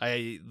gorgeous.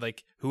 I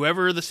like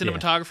whoever the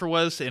cinematographer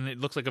was, and it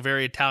looks like a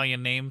very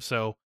Italian name,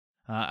 so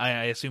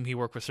I assume he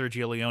worked with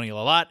Sergio Leone a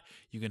lot.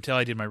 You can tell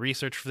I did my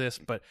research for this,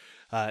 but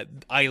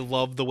I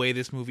love the way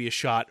this movie is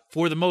shot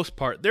for the most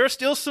part. There are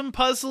still some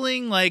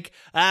puzzling, like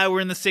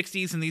we're in the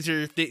 60s and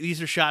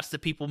these are shots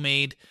that people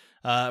made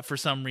for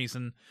some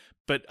reason,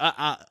 but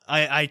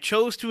I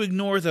chose to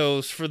ignore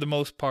those for the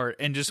most part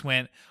and just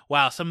went,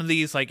 wow, some of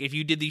these, like if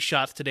you did these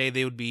shots today,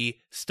 they would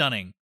be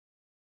stunning.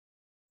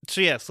 So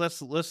yes,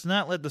 let's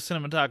not let the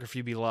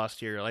cinematography be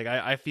lost here. Like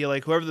I feel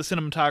like whoever the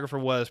cinematographer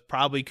was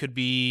probably could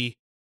be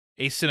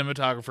a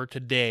cinematographer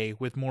today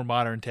with more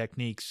modern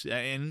techniques,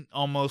 and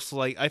almost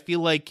like I feel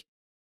like,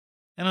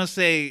 and I'll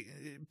say,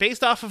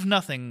 based off of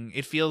nothing,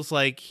 it feels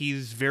like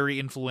he's very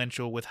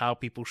influential with how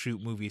people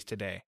shoot movies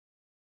today.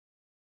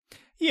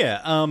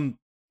 Yeah,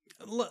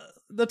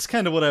 that's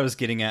kind of what I was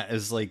getting at.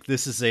 Is like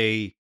this is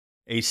a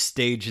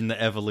stage in the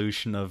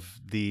evolution of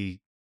the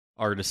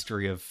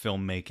artistry of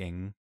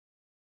filmmaking.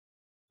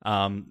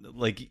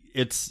 Like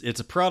it's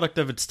a product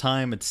of its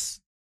time.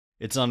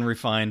 It's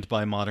unrefined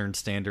by modern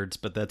standards,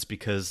 but that's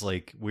because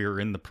like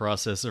we're in the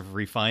process of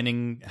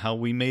refining how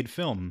we made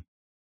film.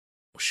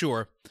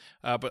 Sure,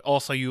 but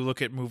also you look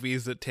at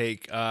movies that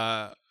take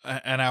an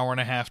hour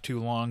and a half too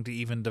long to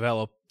even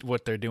develop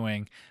what they're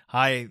doing.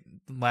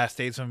 Last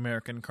Days of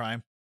American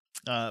Crime,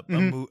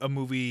 a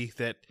movie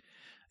that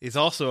is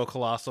also a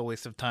colossal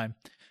waste of time,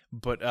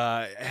 but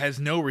has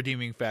no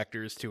redeeming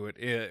factors to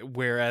it.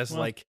 Whereas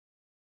like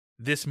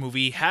this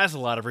movie has a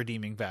lot of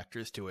redeeming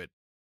factors to it.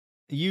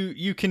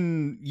 You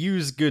can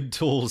use good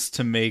tools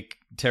to make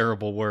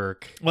terrible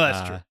work. Well,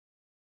 that's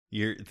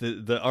true.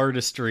 The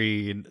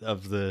artistry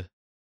of the,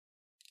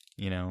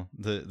 you know,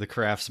 the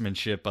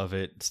craftsmanship of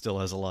it still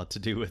has a lot to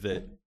do with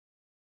it.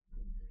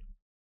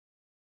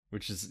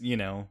 Which is, you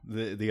know,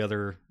 the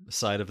other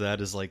side of that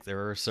is like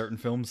there are certain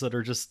films that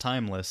are just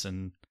timeless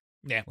and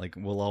like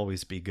will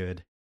always be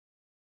good.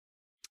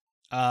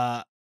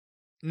 Now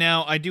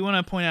I do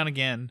want to point out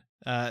again,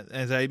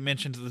 as I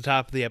mentioned at the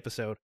top of the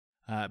episode,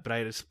 but I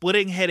had a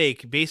splitting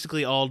headache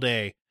basically all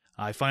day.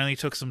 I finally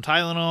took some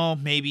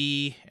Tylenol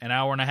maybe an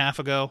hour and a half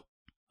ago,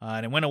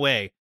 and it went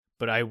away.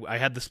 But I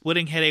had the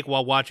splitting headache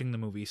while watching the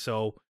movie,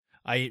 so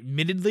I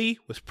admittedly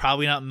was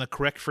probably not in the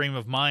correct frame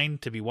of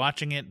mind to be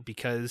watching it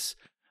because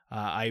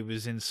I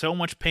was in so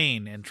much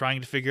pain and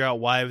trying to figure out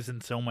why I was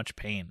in so much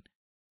pain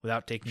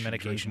without taking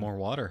medication. Drink more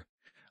water.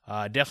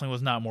 Definitely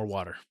was not more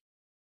water.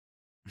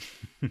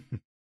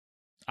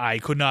 I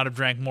could not have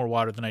drank more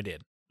water than I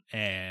did.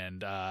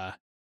 And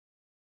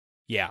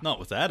yeah. Not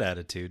with that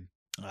attitude.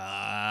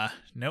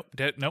 Nope,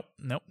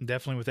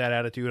 definitely with that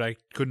attitude, I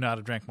could not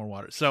have drank more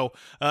water. So,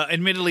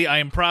 admittedly, I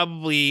am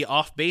probably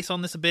off base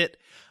on this a bit,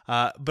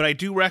 but I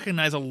do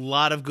recognize a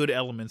lot of good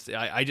elements.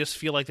 I just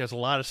feel like there's a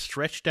lot of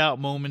stretched out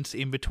moments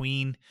in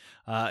between,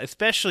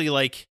 especially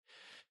like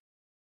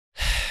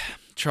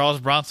Charles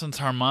Bronson's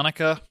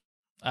harmonica.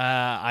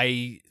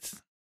 He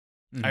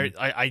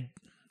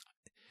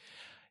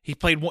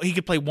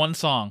could play one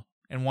song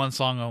and one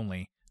song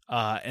only,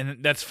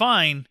 and that's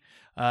fine.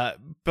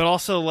 But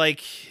also,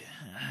 like,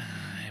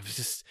 it was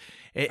just,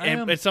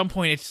 at some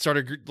point, it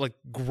started like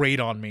grate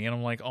on me, and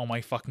I'm like, oh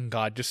my fucking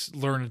god, just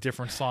learn a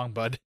different song,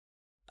 bud.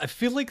 I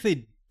feel like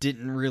they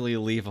didn't really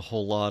leave a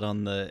whole lot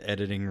on the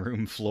editing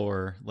room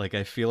floor. Like,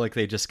 I feel like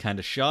they just kind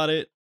of shot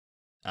it.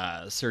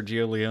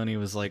 Sergio Leone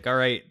was like, all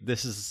right,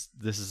 this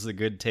is a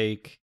good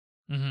take.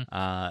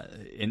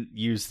 And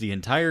use the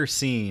entire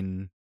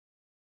scene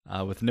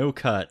with no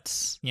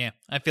cuts. Yeah,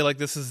 I feel like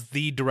this is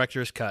the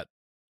director's cut.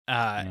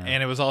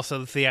 And it was also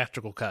the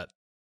theatrical cut.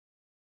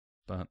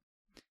 But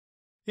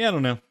yeah, I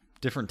don't know.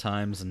 Different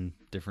times and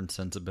different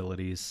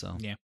sensibilities, so.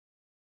 Yeah.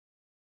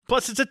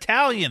 Plus it's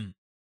Italian.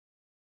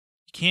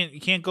 You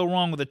can't go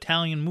wrong with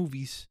Italian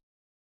movies.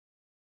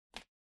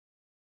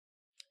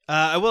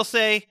 I will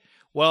say,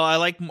 well, I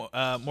like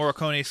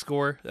Morricone's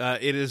score.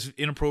 It is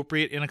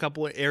inappropriate in a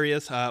couple of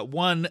areas.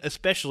 One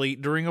especially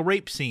during a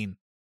rape scene.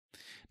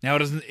 Now,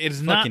 it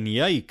is not fucking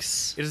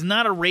yikes. It is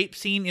not a rape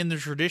scene in the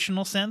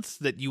traditional sense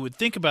that you would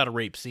think about a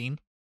rape scene,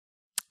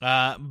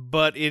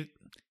 but I'm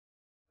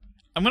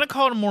going to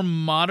call it a more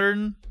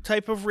modern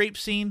type of rape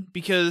scene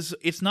because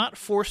it's not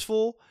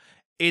forceful.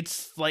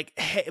 It's like,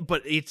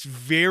 but it's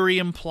very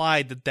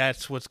implied that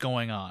that's what's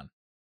going on.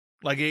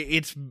 Like,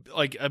 it's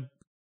like a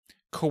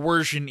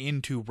coercion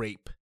into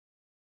rape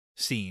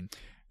scene.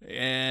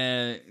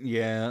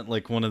 Yeah,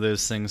 like one of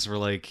those things where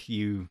like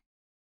you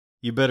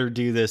better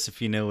do this if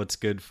you know what's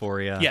good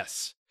for you.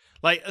 Yes.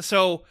 Like,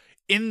 so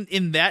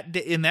in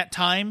that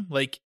time,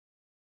 like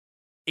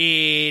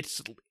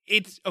it's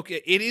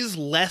okay. It is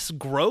less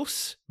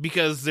gross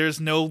because there's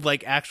no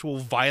like actual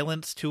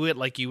violence to it,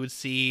 like you would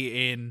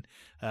see in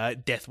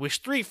Death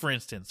Wish 3, for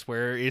instance,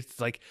 where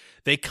it's like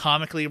they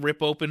comically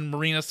rip open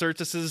Marina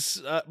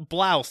Sirtis's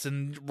blouse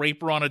and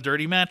rape her on a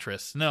dirty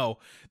mattress. No,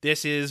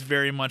 this is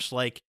very much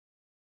like,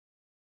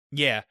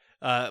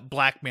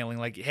 blackmailing.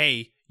 Like,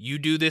 hey, you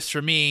do this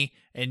for me,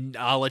 and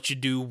I'll let you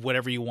do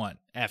whatever you want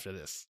after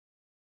this.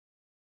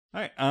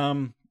 All right.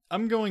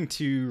 I'm going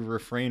to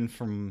refrain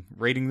from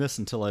rating this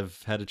until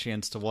I've had a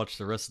chance to watch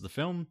the rest of the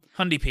film.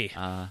 Hundy P.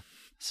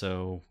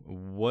 So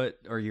what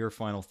are your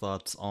final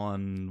thoughts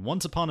on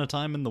Once Upon a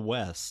Time in the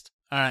West?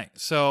 All right.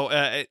 So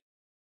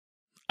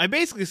I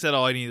basically said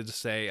all I needed to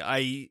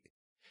say.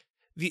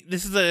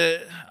 This is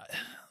a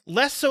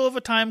less so of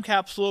a time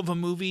capsule of a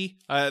movie.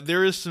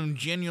 There is some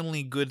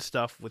genuinely good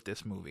stuff with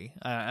this movie,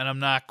 and I'm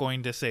not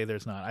going to say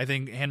there's not. I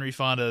think Henry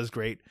Fonda is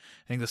great.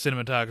 I think the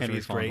cinematography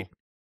is great.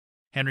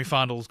 Henry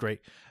Fonda is great.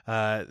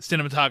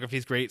 Cinematography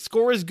is great.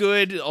 Score is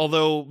good,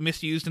 although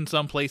misused in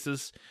some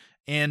places.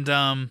 And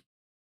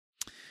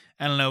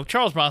I don't know.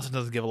 Charles Bronson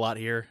doesn't give a lot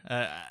here.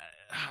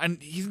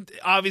 And he's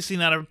obviously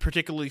not a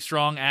particularly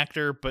strong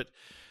actor, but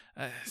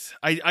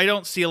I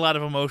don't see a lot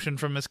of emotion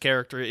from his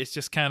character. It's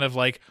just kind of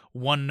like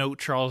one-note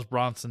Charles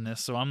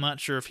Bronson-ness, so I'm not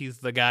sure if he's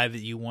the guy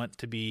that you want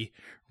to be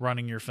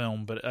running your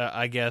film, but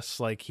I guess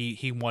like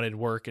he wanted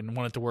work and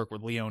wanted to work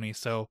with Leone,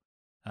 so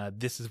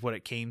this is what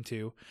it came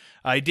to.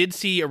 I did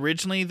see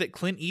originally that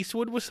Clint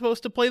Eastwood was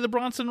supposed to play the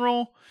Bronson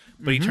role,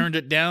 but he turned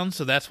it down,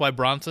 so that's why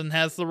Bronson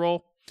has the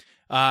role.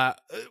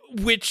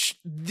 Which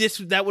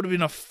that would have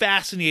been a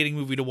fascinating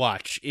movie to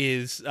watch,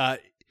 is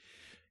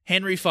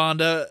Henry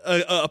Fonda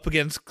up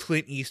against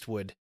Clint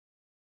Eastwood.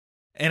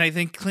 And I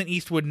think Clint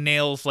Eastwood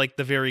nails like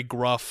the very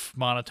gruff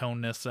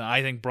monotoneness.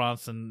 I think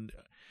Bronson,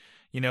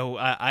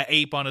 I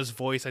ape on his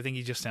voice. I think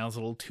he just sounds a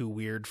little too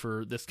weird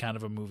for this kind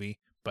of a movie.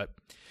 But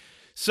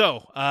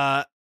so,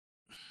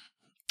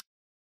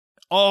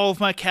 all of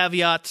my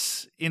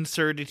caveats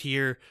inserted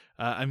here.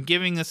 I'm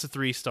giving this a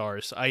 3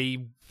 stars.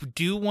 I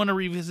do want to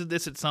revisit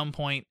this at some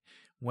point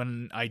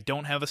when I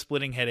don't have a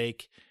splitting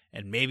headache,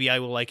 and maybe I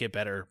will like it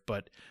better.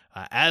 But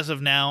as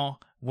of now,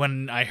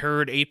 when I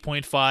heard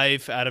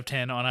 8.5 out of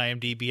 10 on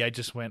IMDb, I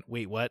just went,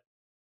 wait, what?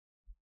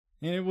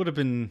 Yeah, it would have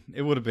been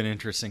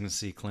interesting to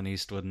see Clint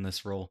Eastwood in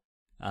this role.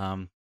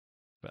 But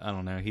I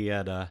don't know. He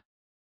had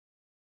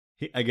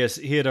I guess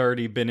he had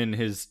already been in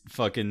his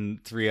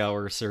fucking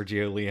 3-hour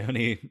Sergio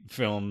Leone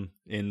film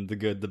in The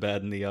Good, the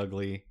Bad, and the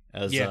Ugly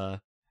as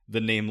the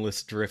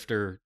nameless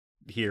drifter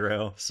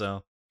hero.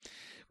 So,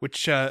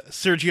 which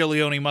Sergio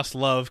Leone must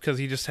love because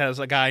he just has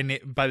a guy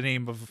by the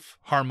name of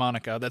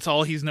Harmonica. That's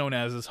all he's known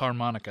as is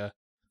Harmonica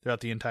throughout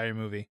the entire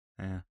movie.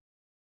 Yeah,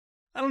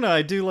 I don't know.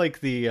 I do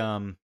like the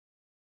I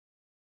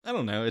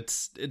don't know.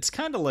 It's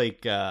kind of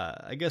like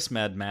I guess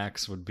Mad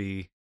Max would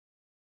be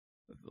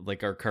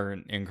like our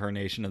current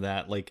incarnation of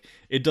that. Like,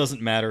 it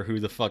doesn't matter who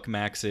the fuck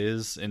Max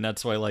is, and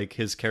that's why like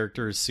his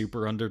character is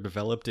super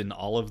underdeveloped in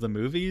all of the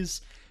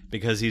movies,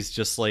 because he's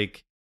just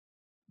like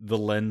the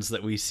lens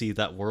that we see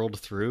that world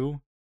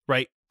through.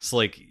 Right. It's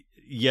like,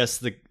 yes,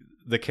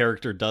 the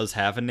character does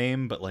have a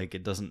name, but like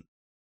it doesn't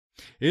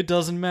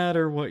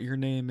matter what your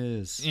name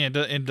is. Yeah,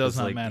 it does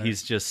not matter.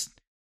 He's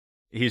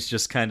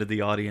just kind of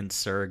the audience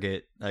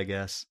surrogate, I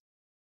guess,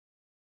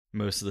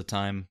 most of the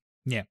time.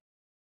 Yeah.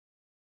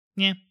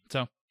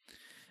 So,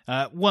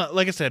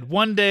 like I said,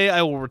 one day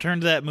I will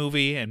return to that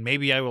movie and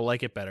maybe I will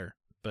like it better.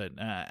 But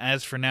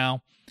as for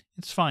now,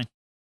 it's fine.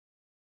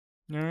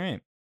 All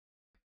right.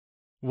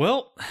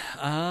 Well,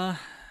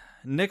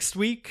 next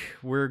week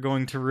we're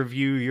going to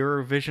review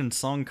Eurovision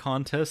Song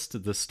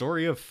Contest: The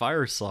Story of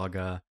Fire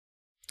Saga.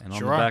 And on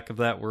the back of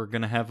that, we're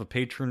going to have a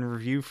patron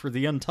review for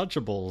The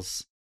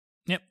Untouchables.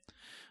 Yep.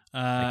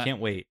 I can't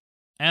wait.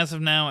 As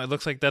of now, it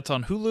looks like that's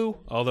on Hulu,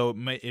 although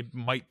it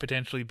might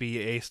potentially be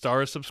a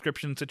Star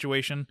subscription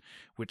situation,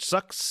 which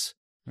sucks.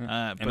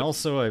 And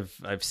also,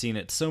 I've seen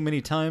it so many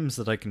times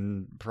that I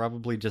can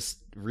probably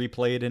just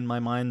replay it in my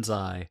mind's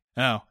eye.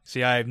 Oh,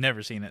 see, I've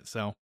never seen it,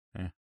 so...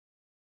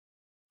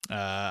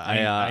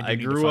 Yeah. I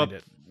grew up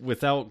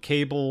without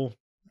cable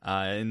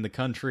in the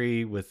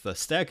country with a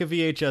stack of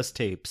VHS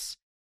tapes.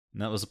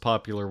 And that was a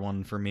popular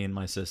one for me and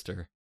my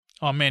sister.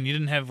 Oh man, you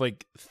didn't have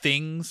like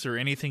Things or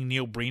anything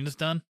Neil Breen's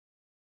done?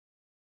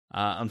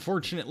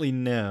 Unfortunately,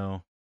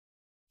 no.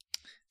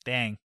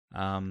 Dang.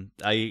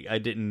 I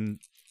didn't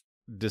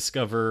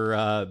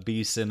discover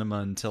B Cinema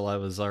until I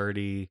was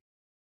already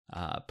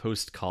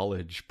post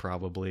college,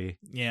 probably.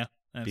 Yeah.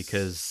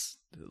 Because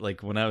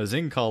like when I was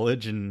in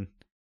college and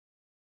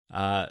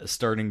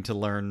starting to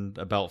learn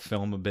about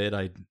film a bit,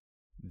 I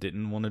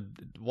didn't want to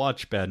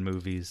watch bad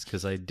movies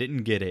because I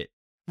didn't get it.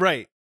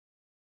 Right.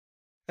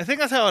 I think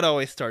that's how it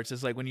always starts.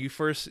 Is like when you're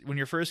first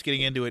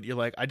getting into it, you're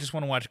like, I just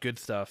want to watch good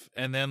stuff,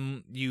 and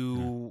then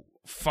you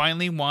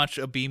finally watch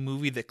a B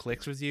movie that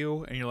clicks with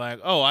you, and you're like,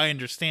 oh, I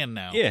understand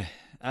now. Yeah,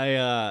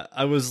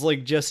 I was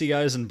like Jesse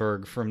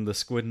Eisenberg from The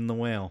Squid and the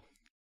Whale.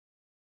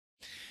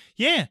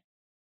 Yeah.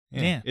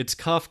 It's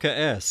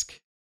Kafka-esque.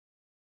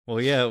 Well,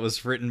 yeah, it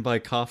was written by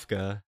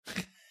Kafka.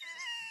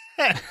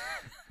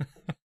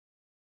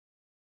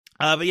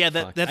 But yeah,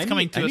 that's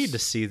coming to us. I need to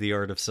see The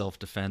Art of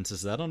Self-Defense.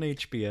 Is that on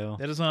HBO?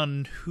 That is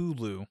on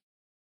Hulu.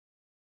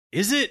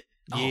 Is it?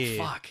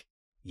 Yeah. Oh, fuck.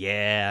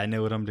 Yeah, I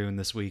know what I'm doing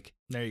this week.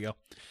 There you go.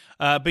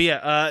 But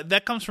yeah,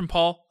 that comes from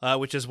Paul,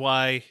 which is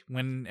why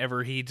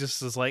whenever he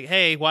just is like,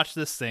 hey, watch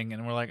this thing,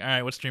 and we're like, all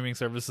right, what streaming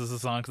service is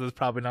this on? Because it's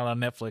probably not on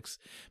Netflix.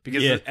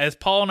 Because as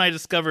Paul and I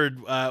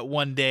discovered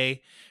one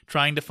day,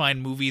 trying to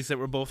find movies that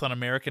were both on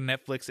American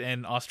Netflix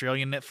and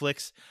Australian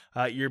Netflix,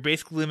 you're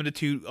basically limited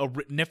to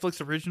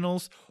Netflix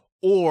originals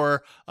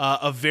or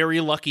a very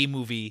lucky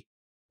movie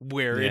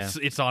where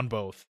it's on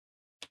both.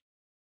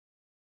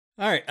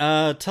 All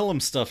right, tell them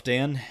stuff,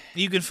 Dan.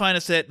 You can find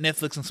us at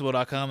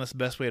netflixandswill.com. That's the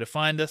best way to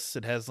find us.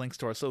 It has links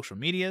to our social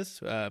medias,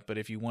 but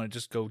if you want to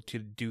just go to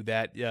do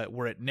that,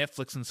 we're at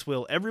Netflix and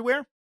Swill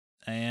everywhere.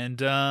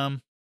 And,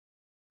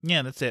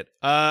 yeah, that's it.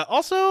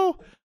 Also,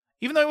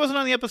 even though it wasn't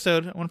on the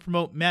episode, I want to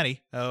promote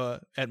Matty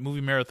at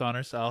Movie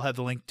Marathoners. I'll have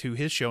the link to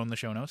his show in the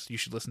show notes. You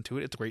should listen to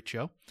it. It's a great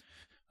show.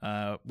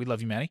 We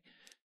love you, Matty.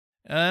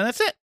 That's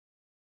it.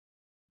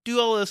 Do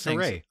all those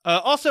things. Hooray.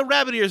 Also,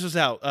 Rabbit Ears was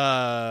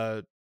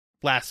out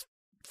last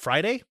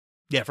Friday?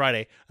 Yeah,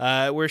 Friday.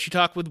 Where she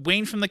talked with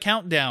Wayne from The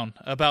Countdown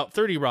about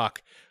 30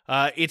 Rock.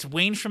 It's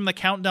Wayne from The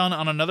Countdown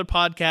on another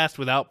podcast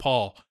without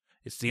Paul.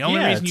 It's the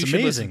only reason you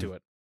should listen to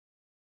it.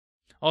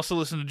 Also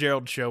listen to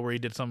Gerald's show where he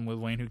did something with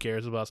Wayne. Who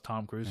cares about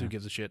Tom Cruise? Who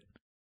gives a shit?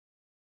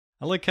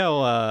 I like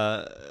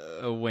how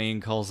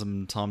Wayne calls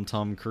him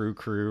Tom Crew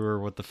or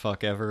what the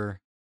fuck ever.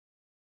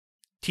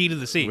 T to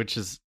the C. Which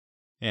is,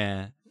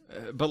 yeah.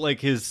 But like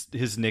his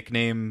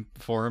nickname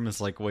for him is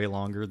like way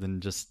longer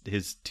than just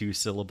his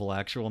 2-syllable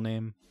actual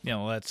name. Yeah,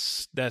 well,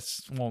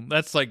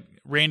 that's like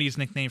Randy's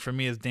nickname for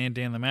me is Dan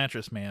the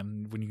Mattress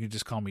Man. When you can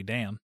just call me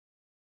Dan,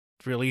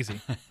 it's real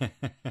easy.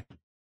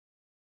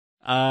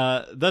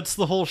 That's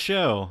the whole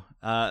show.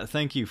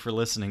 Thank you for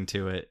listening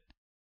to it.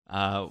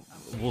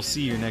 We'll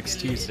see you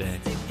next Tuesday.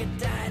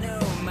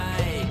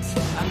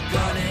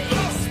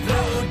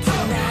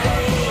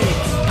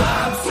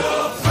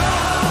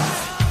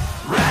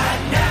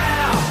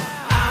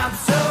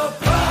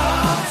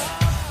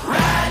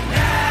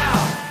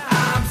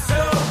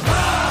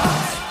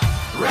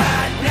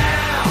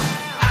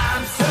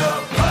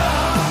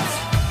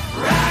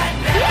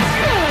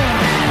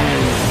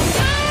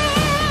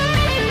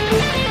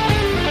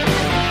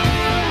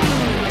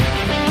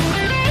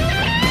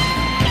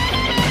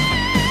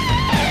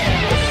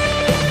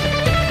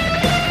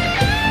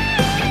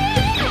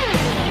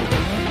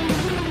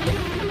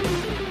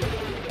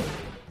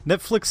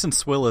 Netflix and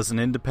Swill is an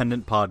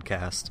independent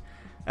podcast.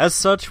 As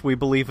such, we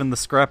believe in the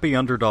scrappy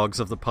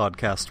underdogs of the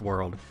podcast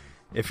world.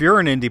 If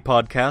you're an indie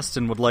podcast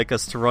and would like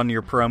us to run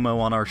your promo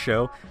on our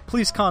show,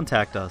 please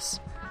contact us.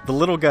 The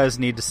little guys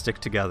need to stick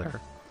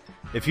together.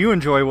 If you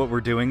enjoy what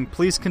we're doing,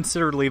 please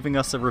consider leaving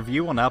us a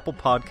review on Apple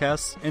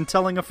Podcasts and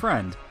telling a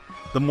friend.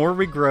 The more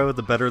we grow,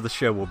 the better the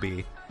show will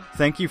be.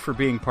 Thank you for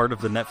being part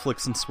of the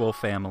Netflix and Swill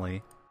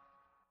family.